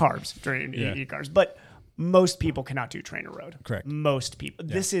carbs, eat carbs. But most people cannot do Trainer Road. Correct. Most people.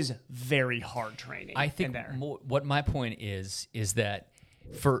 Yeah. This is very hard training. I think what my point is that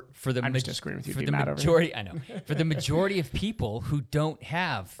for the I'm just disagreeing with you. For the majority, I know for the majority of people who don't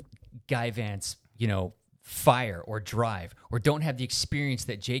have Guy Vance, fire or drive, or don't have the experience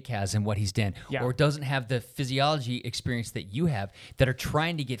that Jake has and what he's done, or doesn't have the physiology experience that you have, that are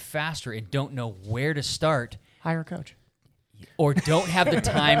trying to get faster and don't know where to start, hire a coach. Or don't have the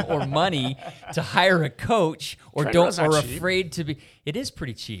time or money to hire a coach, or afraid to be. It is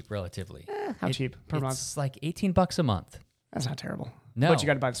pretty cheap, relatively. How cheap per month? It's like $18 a month. That's not terrible. No, but you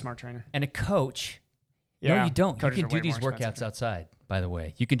got to buy the smart trainer and a coach. Yeah, no, you don't. Coaches you can do these workouts outside. By the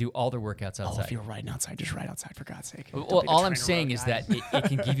way, you can do all their workouts outside. Oh, if you're riding outside, just ride outside for God's sake. Well, all I'm saying is that it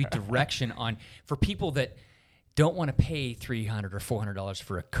can give you direction on for people that don't want to pay $300 or $400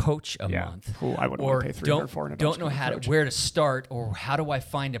 for a coach a month, Ooh, I wouldn't want to pay $300 or $400. Don't know where to start, or how do I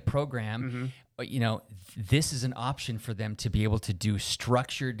find a program? This is an option for them to be able to do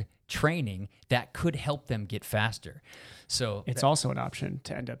structured training that could help them get faster. So it's also an option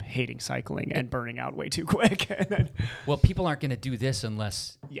to end up hating cycling and burning out way too quick. Well, people aren't going to do this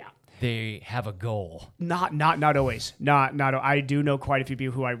unless they have a goal. Not always. I do know quite a few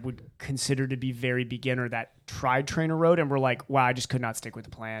people who I would consider to be very beginner that tried Trainer Road and were like, wow, I just could not stick with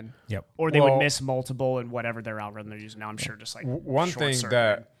the plan. Yep. Or they would miss multiple and whatever their algorithm they're using now. I'm sure just like one thing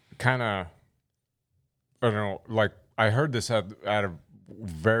that kind of, I don't know, like I heard this at a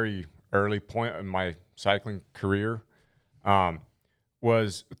very early point in my cycling career,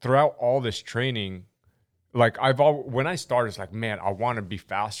 was throughout all this training, like when I started, it's like, man, I want to be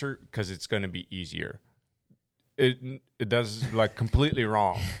faster because it's going to be easier. it does like completely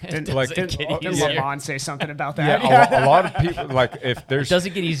wrong. Didn't easier. Lamont say something about Yeah, that? a lot of people like if there's It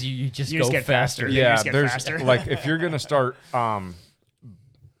doesn't get easier. You just go get faster. You yeah, just get there's faster. like if you're gonna start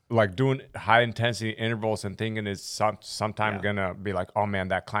like doing high intensity intervals and thinking it's sometime gonna be like, oh man,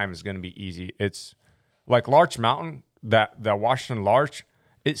 that climb is gonna be easy. It's like Larch Mountain, that Washington Larch.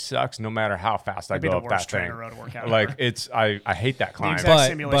 It sucks no matter how fast I go up that thing. Like I hate that climb.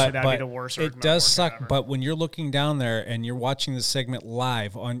 It does suck. But when you're looking down there and you're watching the segment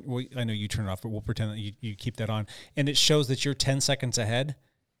live on, I know you turn it off, but we'll pretend that you keep that on, and it shows that you're 10 seconds ahead.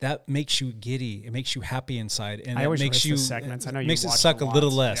 That makes you giddy. It makes you happy inside, and it makes you segments. I know makes it suck a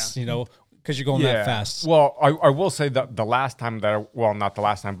little less, you know, because you're going that fast. Well, I will say that the last time not the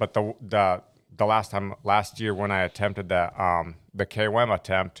last time, but the last time last year when I attempted the KOM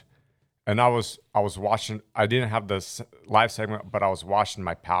attempt, and I was watching. I didn't have this live segment, but I was watching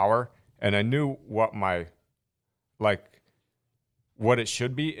my power, and I knew what what it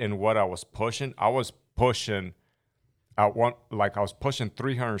should be and what I was pushing. I was pushing I was pushing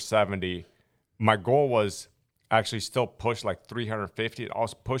 370. My goal was actually still push like 350. I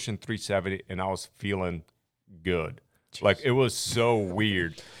was pushing 370, and I was feeling good. Jeez. Like it was so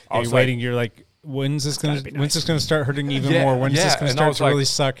weird. I was waiting. You're like, when's this gonna start hurting even more? When's this gonna start to really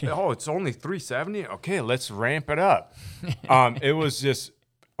suck? Oh, it's only 370. Okay, let's ramp it up. It was just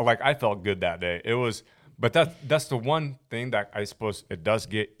like I felt good that day. It was, but that's the one thing that I suppose it does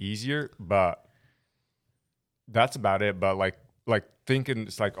get easier, but that's about it. But like thinking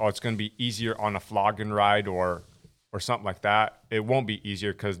it's like, oh, it's gonna be easier on a flogging ride or something like that. It won't be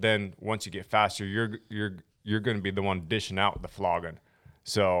easier because then once you get faster, you're going to be the one dishing out the flogging.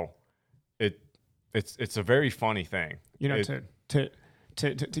 So it's a very funny thing. You know,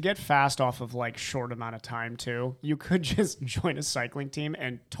 to get fast off of like short amount of time too, you could just join a cycling team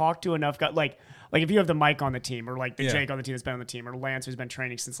and talk to enough guys. Like if you have the Mike on the team, or like the Jake on the team that's been on the team, or Lance who's been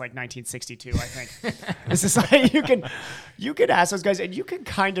training since like 1962, I think. This is like you can ask those guys, and you can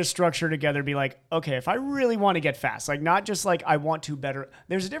kind of structure together, be like, okay, if I really want to get fast, like not just like I want to better.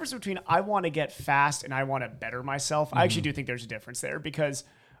 There's a difference between I want to get fast and I want to better myself. I actually do think there's a difference there because,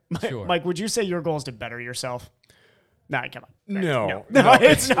 Mike, would you say your goal is to better yourself? Nah, come on. No,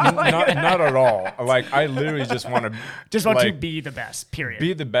 it's not at all. Like I literally just want to be the best. Period.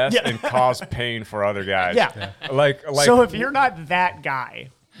 Be the best and cause pain for other guys. Yeah. Like so if you're not that guy,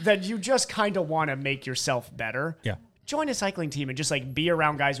 then you just kind of want to make yourself better. Yeah. Join a cycling team and just like be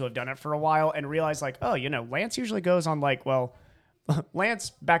around guys who have done it for a while and realize like, oh, you know, Lance usually goes on like, well,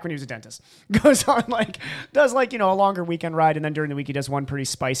 Lance, back when he was a dentist, goes on does a longer weekend ride, and then during the week he does one pretty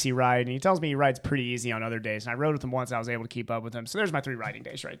spicy ride, and he tells me he rides pretty easy on other days. And I rode with him once, and I was able to keep up with him. So there's my 3 riding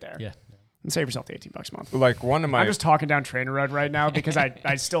days right there. Yeah. And save yourself the $18 a month. Like one of my, I'm just talking down Trainer Road right now because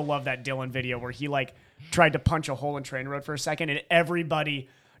I still love that Dylan video where he like tried to punch a hole in Trainer Road for a second, and everybody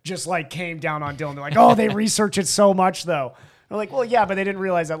just like came down on Dylan. They're like, oh, they research it so much though. They're like, well, yeah, but they didn't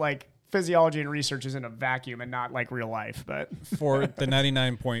realize that like physiology and research is in a vacuum and not like real life. But for the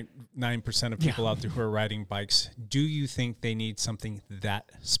 99.9% of people out there who are riding bikes, do you think they need something that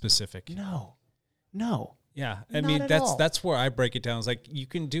specific? No. Yeah, I mean that's where I break it down. It's like you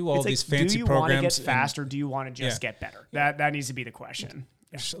can do all these fancy programs. Do you want to get fast or do you want to just get better? That needs to be the question.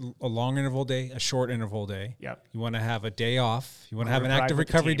 Yeah. A long interval day, a short interval day. Yep. You want to have a day off. You want to have an active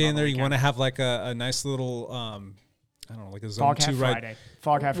recovery day in there. You want to have like a nice little I don't know, like a zone 2 ride.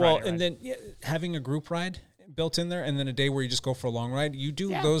 Fog half Friday. Well, and then having a group ride built in there, and then a day where you just go for a long ride. You do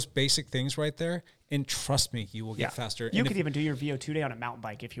those basic things right there, and trust me, you will get faster. You could even do your VO2 day on a mountain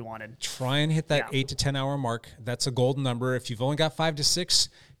bike if you wanted. Try and hit that 8 to 10 hour mark. That's a golden number. If you've only got 5 to 6,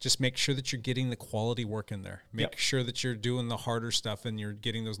 just make sure that you're getting the quality work in there. Make sure that you're doing the harder stuff, and you're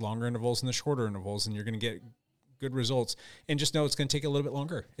getting those longer intervals and the shorter intervals, and you're going to get good results. And just know it's going to take a little bit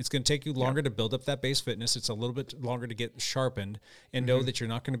longer. It's going to take you longer to build up that base fitness. It's a little bit longer to get sharpened, and know that you're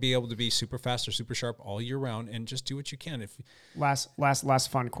not going to be able to be super fast or super sharp all year round, and just do what you can. If last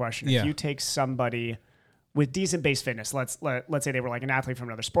fun question. If you take somebody with decent base fitness, let's say they were like an athlete from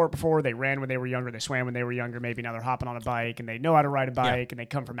another sport before, they ran when they were younger, they swam when they were younger, maybe now they're hopping on a bike and they know how to ride a bike and they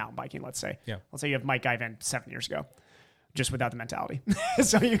come from mountain biking, let's say. Yeah. Let's say you have Mike Ivan 7 years ago, just without the mentality.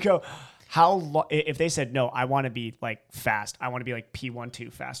 So you go, if they said, no, I want to be like fast, I want to be like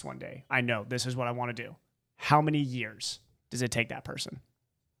P12 fast one day, I know this is what I want to do. How many years does it take that person?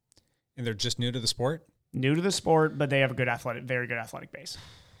 And they're just new to the sport? New to the sport, but they have a very good athletic base.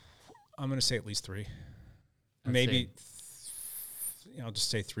 I'm going to say at least 3. Maybe, I'll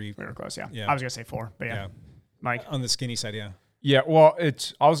just say 3. Very close, yeah. I was going to say 4, but yeah. Mike? On the skinny side, yeah. Yeah, well,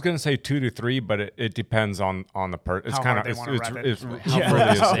 I was going to say 2 to 3, but it depends on the person. It's kind of it's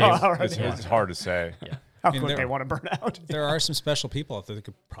hard to say. how quick they want to burn out. There are some special people out there that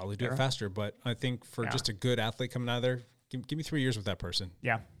could probably do it faster, but I think for just a good athlete coming out of there, give me 3 years with that person.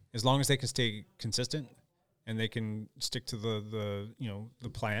 Yeah. As long as they can stay consistent and they can stick to the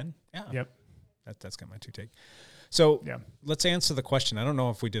plan. Yeah. Yep. That's kind of my two take. So let's answer the question. I don't know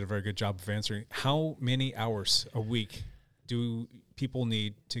if we did a very good job of answering. How many hours a week do people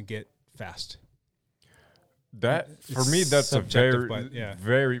need to get fast? That for me, that's a very,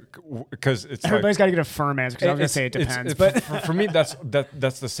 very because it's everybody's got to get a firm answer. Because I was gonna say it depends, but for me, that's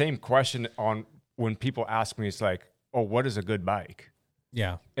the same question on when people ask me. It's like, oh, what is a good bike?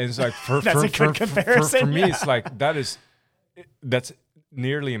 Yeah, and it's like for me, it's like that's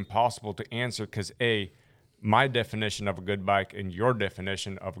nearly impossible to answer because my definition of a good bike and your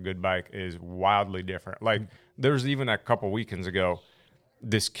definition of a good bike is wildly different. Like there was even a couple weekends ago,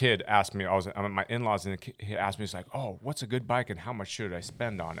 this kid asked me, I'm at my in-laws and he asked me, he's like, oh, what's a good bike and how much should I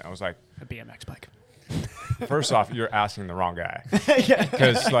spend on it? I was like, a BMX bike. First off, you're asking the wrong guy.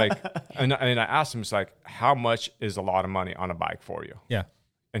 Because and I asked him, it's like, how much is a lot of money on a bike for you? Yeah.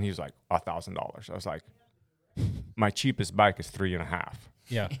 And he was like, $1,000. I was like, my cheapest bike is $3,500.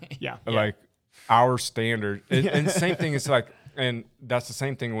 Yeah. Yeah. Like our standard. And the same thing is like, and that's the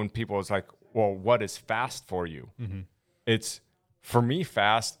same thing when people is like, well, what is fast for you? Mm-hmm. It's for me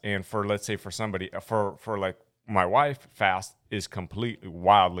fast. And for, let's say for somebody, for like my wife, fast is completely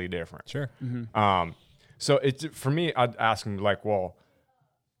wildly different. Sure. Mm-hmm. So it's for me, I'd ask them like, well,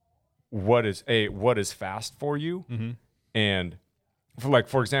 what is fast for you? Mm-hmm. And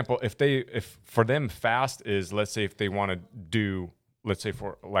for example, if for them fast is, let's say if they want to do, let's say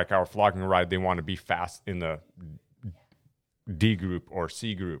for like our flogging ride, they want to be fast in the D group or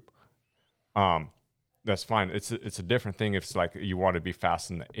C group. That's fine. It's a different thing if it's like you want to be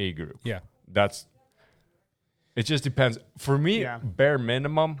fast in the A group. Yeah. It just depends. For me, bare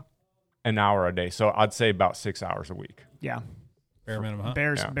minimum, an hour a day. So I'd say about 6 hours a week. Yeah. Bare minimum, huh?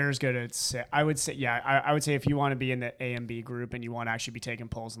 Bear's good at I would say, I would say if you want to be in the A and B group and you want to actually be taking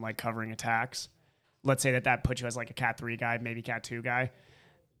pulls and like covering attacks, let's say that puts you as like a Cat 3 guy, maybe Cat 2 guy,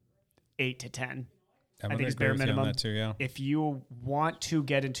 8 to 10. I think it's bare minimum. Too, yeah. If you want to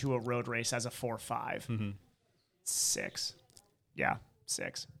get into a road race as a 4-5, 6. Yeah,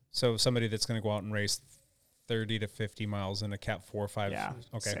 6. So somebody that's going to go out and race 30 to 50 miles in a Cat 4-5. Yeah,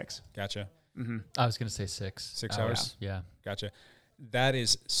 okay. 6. Gotcha. Mm-hmm. I was going to say 6. 6 hours? Yeah. Gotcha. That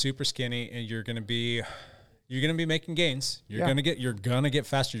is super skinny, and you're going to be making gains. You're going to get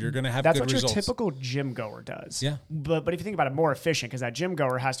faster. You're going to have good results. That's what your typical gym goer does. Yeah. But if you think about it, more efficient, because that gym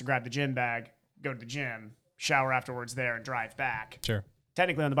goer has to grab the gym bag, go to the gym, shower afterwards there, and drive back. Sure.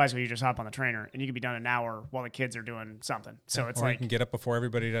 Technically on the bicycle, you just hop on the trainer, and you can be done in an hour while the kids are doing something. So it's like you can get up before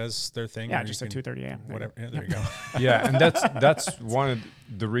everybody does their thing. Yeah, just at 2:30 a.m. Whatever. Yeah, there you go. Yeah, and that's one of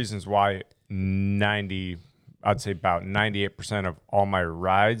the reasons why I'd say about 98% of all my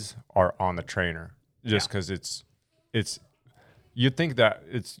rides are on the trainer, just because it's. You'd think that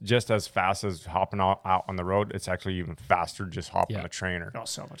it's just as fast as hopping out on the road. It's actually even faster just hopping on the trainer. Oh,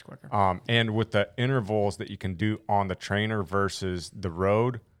 so much quicker. And with the intervals that you can do on the trainer versus the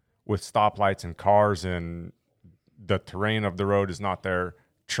road with stoplights and cars and the terrain of the road is not there.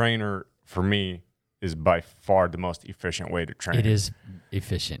 Trainer, for me, is by far the most efficient way to train. It is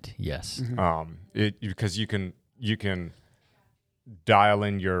efficient, yes. Mm-hmm. Because you can dial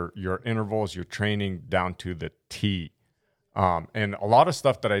in your intervals, your training down to the T. And a lot of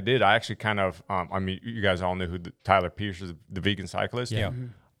stuff that I did, I actually kind of, you guys all knew who Tyler Pierce is, the vegan cyclist. Yeah. Mm-hmm.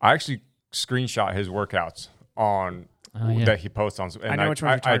 I actually screenshot his workouts on that he posts on. And I know which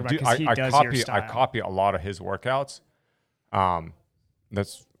one you're talking about because he does your style. I copy a lot of his workouts. But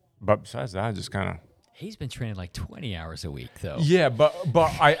besides that, I just kind of. He's been training like 20 hours a week, though. Yeah, but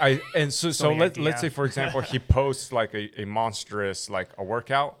so let's say, for example, he posts like a monstrous, like a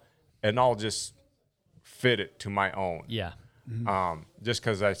workout, and I'll just fit it to my own. Yeah. Just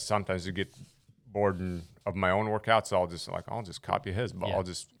because I sometimes you get bored of my own workouts, so I'll just copy his, but I'll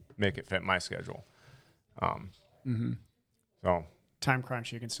just make it fit my schedule. So time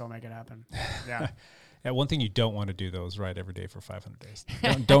crunch, you can still make it happen. Yeah. Yeah, one thing you don't want to do though is ride every day for 500 days.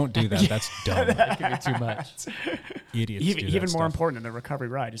 Don't do that. That's dumb. That could be too much. Idiots. Even more important than the recovery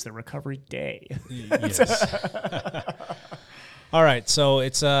ride is the recovery day. Yes. All right, so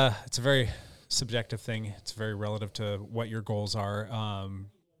it's a very subjective thing. It's very relative to what your goals are.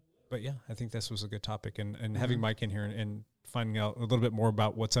 But yeah, I think this was a good topic, and having Mike in here and finding out a little bit more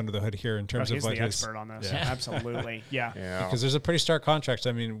about what's under the hood here in terms of like the expert on this. Yeah. Absolutely. Yeah. Because there's a pretty stark contrast.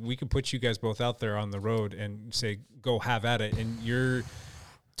 I mean, we could put you guys both out there on the road and say, go have at it. And you're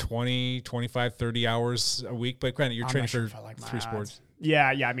 20, 25, 30 hours a week. But granted, you're training for 3 sports. Yeah.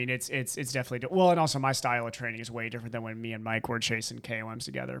 I mean, it's definitely well, and also my style of training is way different than when me and Mike were chasing KOMs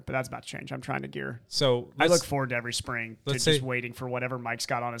together. But that's about to change. I'm trying to gear. So I look forward to every spring to just waiting for whatever Mike's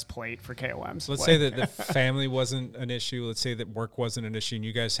got on his plate for KOMs. Let's say that the family wasn't an issue. Let's say that work wasn't an issue, and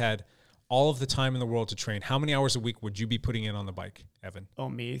you guys had all of the time in the world to train. How many hours a week would you be putting in on the bike, Evan? Oh,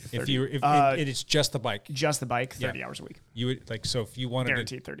 me. 30. If it's just the bike, 30 hours a week. You would so if you wanted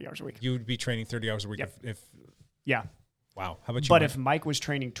guaranteed 30 hours a week, you would be training 30 hours a week. Yep. If yeah. Wow. How about you? But if Mike was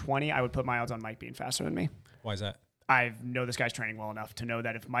training 20, I would put my odds on Mike being faster than me. Why is that? I know this guy's training well enough to know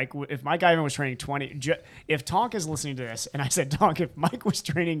that if Mike Ivan was training 20, if Tonk is listening to this, and I said, Tonk, if Mike was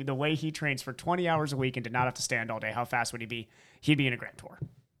training the way he trains for 20 hours a week and did not have to stand all day, how fast would he be? He'd be in a Grand Tour.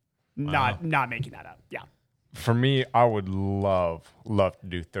 Wow. Not making that up. Yeah. For me, I would love to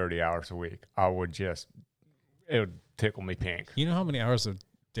do 30 hours a week. It would tickle me pink. You know how many hours a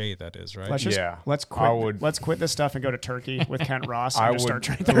day that is, right? Let's quit this stuff and go to Turkey with Kent Ross and just start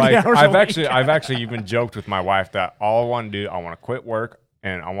training 30 hours I've a week. I've actually even joked with my wife that all I want to do, I want to quit work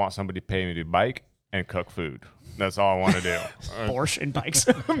and I want somebody to pay me to bike and cook food. That's all I want to do. Borscht and bikes.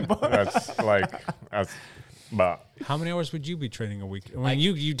 But how many hours would you be training a week? I mean,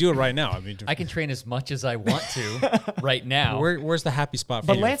 you do it right now. I mean, I can train as much as I want to right now. Where's the happy spot for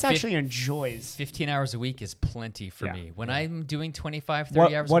but you? Lance actually enjoys 15 hours a week is plenty for me. When I'm doing 25,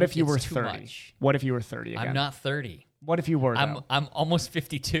 30 hours what a week, if you were it's too 30? much. What if you were 30 again? I'm not 30. What if you were, though? I'm almost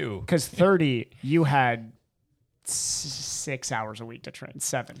 52. Because 30, you had 6 hours a week to train.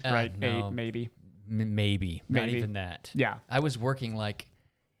 7, right? No. 8, maybe. Maybe. Not even that. Yeah. I was working like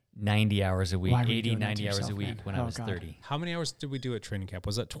 90 hours a week, Why were you 80, doing that 90 to hours yourself, a week man? when I was 30. How many hours did we do at training camp?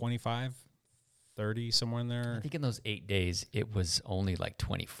 Was that 25, 30, somewhere in there? I think in those 8 days, it was only like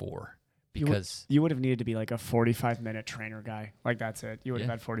 24 because you would have needed to be like a 45-minute trainer guy. Like, that's it. You would have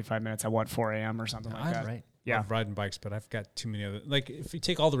had 45 minutes at 4 a.m. or something like that. Right. Yeah. I'm riding bikes, but I've got too many other. Like, if you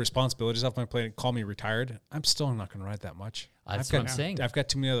take all the responsibilities off my plate and call me retired, I'm still not going to ride that much. That's what I'm saying. I've got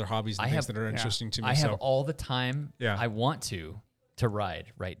too many other hobbies and things that are interesting to me. I have all the time Yeah. I want to ride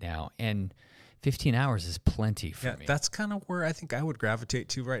right now, and 15 hours is plenty for me. That's kind of where I think I would gravitate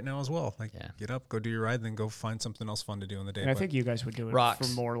to right now as well. Like, get up, go do your ride, then go find something else fun to do in the day. And I think you guys would do it Rocks.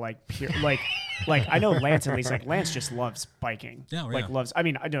 for more like pure, like I know Lance at least. Like, Lance just loves biking. Yeah, like loves. I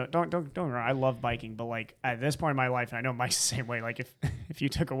mean, I don't get me wrong. I love biking, but like at this point in my life, and I know Mike's the same way. Like if you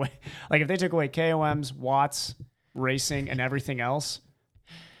took away, like if they took away KOMs, watts, racing, and everything else,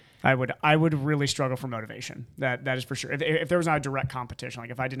 I would really struggle for motivation. That is for sure. If there was not a direct competition, like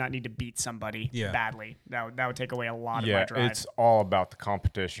if I did not need to beat somebody badly, that would take away a lot of my drive. Yeah, it's all about the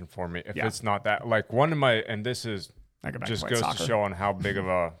competition for me. If it's not that, like one of my, and this is just goes to show on how big of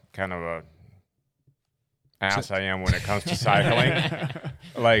a kind of a ass I am when it comes to cycling.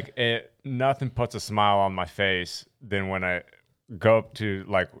 Like nothing puts a smile on my face than when I go up to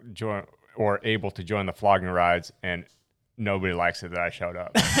like join or able to join the flogging rides and nobody likes it that I showed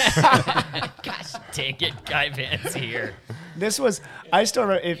up. Gosh dang it, Guy Vance here. I still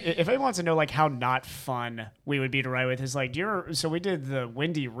remember, if anyone wants to know like how not fun we would be to ride with, is like, so we did the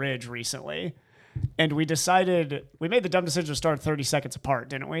Windy Ridge recently, and we made the dumb decision to start 30 seconds apart,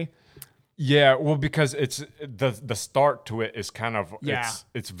 didn't we? Yeah, well, because it's the start to it is kind of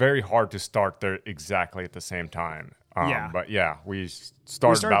it's very hard to start there exactly at the same time. But we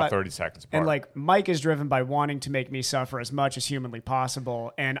started about 30 seconds apart. And like Mike is driven by wanting to make me suffer as much as humanly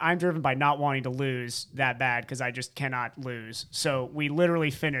possible, and I'm driven by not wanting to lose that bad because I just cannot lose. So we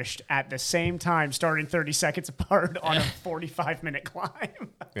literally finished at the same time, starting 30 seconds apart on a 45-minute climb.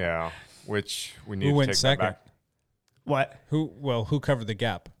 Yeah, which we need Who to went take second? that back. What? Who covered the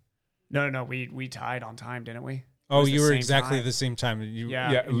gap? No, we tied on time, didn't we? Oh, you were exactly the same time.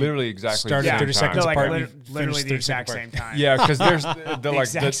 Yeah, literally exactly. Started 30 seconds apart. Literally the exact same time. Yeah, because there's the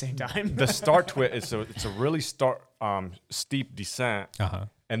exact same time. The start to it is it's a really steep descent,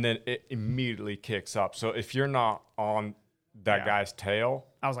 and then it immediately kicks up. So if you're not on that guy's tail,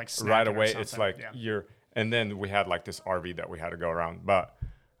 I was like right away, it's like you're. And then we had like this RV that we had to go around, but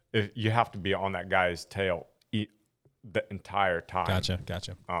if you have to be on that guy's tail the entire time. Gotcha.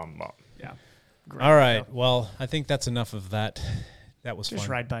 Yeah. Great. All right. Well, I think that's enough of that. That was just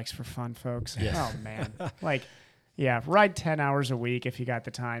fun. ride bikes for fun, folks. Yes. Oh man, ride 10 hours a week if you got the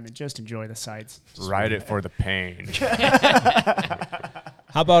time, and just enjoy the sights. Ride it for the pain.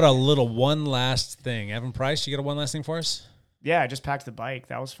 How about a little one last thing, Evan Price? You got a one last thing for us? Yeah, I just packed the bike.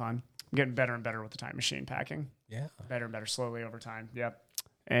 That was fun. I'm getting better and better with the time machine packing. Yeah, better and better slowly over time. Yep.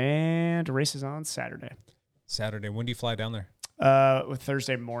 And race is on Saturday. When do you fly down there? With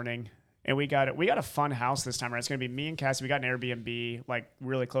Thursday morning. And we got a fun house this time. Right? It's going to be me and Cassie. We got an Airbnb like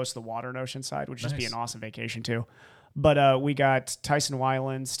really close to the water and Oceanside, which would just be an awesome vacation too. But we got Tyson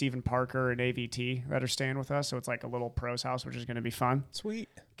Weiland, Stephen Parker, and AVT that are staying with us. So it's like a little pros house, which is going to be fun. Sweet.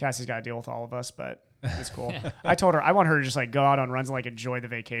 Cassie's got to deal with all of us, but it's cool. I told her I want her to just like go out on runs and like enjoy the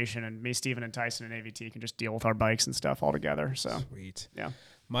vacation, and me, Stephen, and Tyson and AVT can just deal with our bikes and stuff all together. So sweet. Yeah.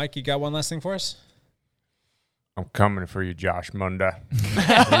 Mike, you got one last thing for us? I'm coming for you, Josh Munda.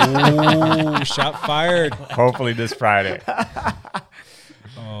 Ooh, shot fired. Hopefully this Friday.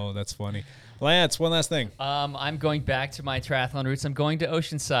 Oh, that's funny. Lance, one last thing. I'm going back to my triathlon roots. I'm going to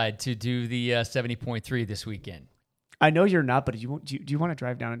Oceanside to do the 70.3 this weekend. I know you're not, but do you want to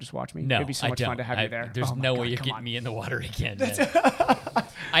drive down and just watch me? No, It'd be so much fun to have you there. There's no way you're getting me in the water again.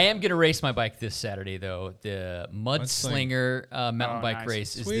 I am going to race my bike this Saturday, though. The Mudslinger mountain bike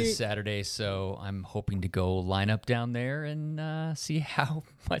race is this Saturday, so I'm hoping to go line up down there and see how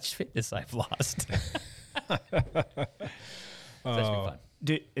much fitness I've lost. So that should be fun.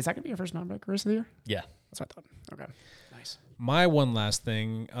 Is that going to be your first mountain bike race of the year? Yeah. That's what I thought. Okay. Nice. My one last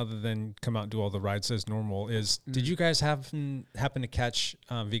thing, other than come out and do all the rides as normal, is did you guys happen to catch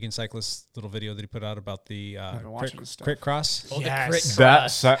Vegan Cyclist's little video that he put out about the crit cross? Oh, yes. That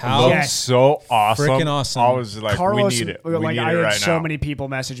looks so awesome. Freaking awesome. I was like, Carlos, we need it. I had so many people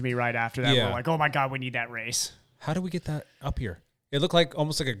message me right after that. We're like, oh my God, we need that race. How do we get that up here? It looked like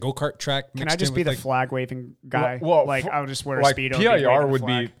almost like a go-kart track. Can I just be the flag waving guy? Well, I'll just wear a like Speedo. PIR would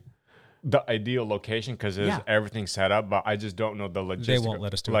be the ideal location because everything set up, but I just don't know the logistics. They won't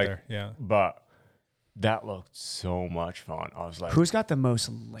let us do it there. Yeah. But that looked so much fun. I was like, who's got the most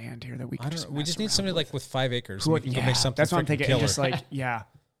land here that we can we just need somebody like with 5 acres. Who, we can go make something. That's what I'm thinking. Killer. Just like, yeah.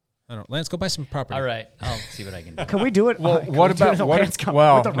 I don't know. Lance, go buy some property. All right. I'll see what I can do. Can we do it? Well, what about Lance?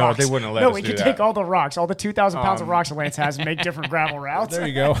 Well, no, they wouldn't let us do that. No, we can take all the rocks, all the 2,000 pounds of rocks that Lance has, and make different gravel routes. There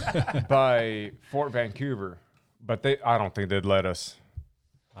you go. By Fort Vancouver, but I don't think they'd let us.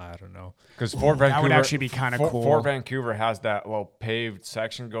 I don't know. Because Fort Vancouver, that would actually be kind of cool. Fort Vancouver has that little paved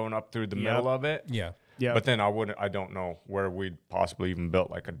section going up through the middle of it. Yeah. Yeah. But then I don't know where we'd possibly even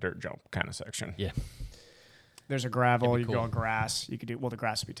built like a dirt jump kind of section. Yeah. There's a gravel. You can go on grass. You could do the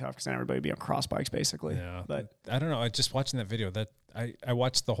grass would be tough because then everybody would be on cross bikes basically. Yeah, but I don't know. I just watching that video that I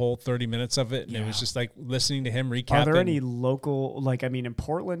watched the whole 30 minutes of it, and it was just like listening to him recap. Are there any local in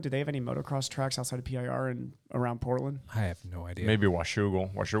Portland? Do they have any motocross tracks outside of PIR and around Portland? I have no idea. Maybe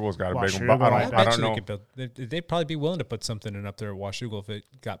Washougal. Washougal's got a big one, but I don't know. They'd probably be willing to put something in up there at Washougal if it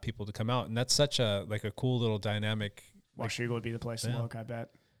got people to come out, and that's such a cool little dynamic. Washougal would be the place to look, I bet.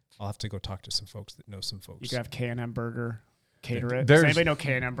 I'll have to go talk to some folks that know some folks. You could have K&M Burger, cater it. Does anybody know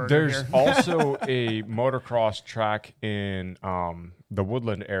K&M Burger There's here? also a motocross track in the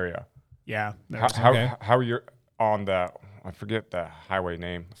Woodland area. Yeah. How are you on that? I forget the highway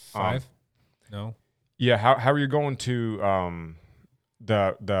name. 5? No. Yeah. How are you going to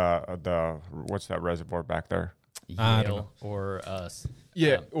the what's that reservoir back there? Yale or us.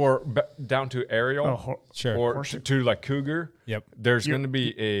 Yeah, or down to Ariel, sure, or to like Cougar. Yep. There's going to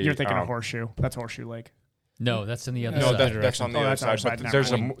be a. You're thinking of Horseshoe. That's Horseshoe Lake. No, that's on the other no, side. that's on the other side. But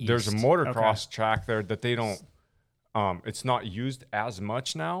there's a motocross track there that they don't. It's not used as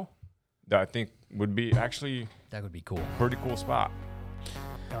much now. That I think would be actually. That would be cool. Pretty cool spot.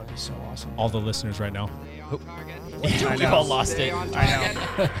 That would be so awesome. All the listeners right now. We all lost it. I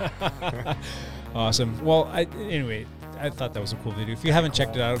know. Awesome. Well, anyway, I thought that was a cool video. If you haven't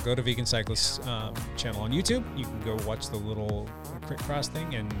checked it out, go to Vegan Cyclist channel on YouTube. You can go watch the little crit cross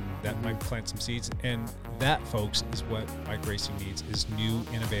thing, and that might plant some seeds. And that, folks, is what bike racing needs: is new,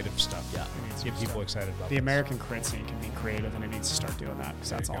 innovative stuff. Yeah, get people excited about the American crit scene can be creative, and it needs to start doing that because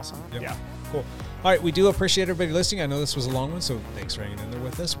that's awesome. Yep. Yeah, cool. All right, we do appreciate everybody listening. I know this was a long one, so thanks for hanging in there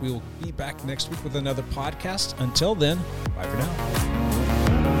with us. We will be back next week with another podcast. Until then, bye for now.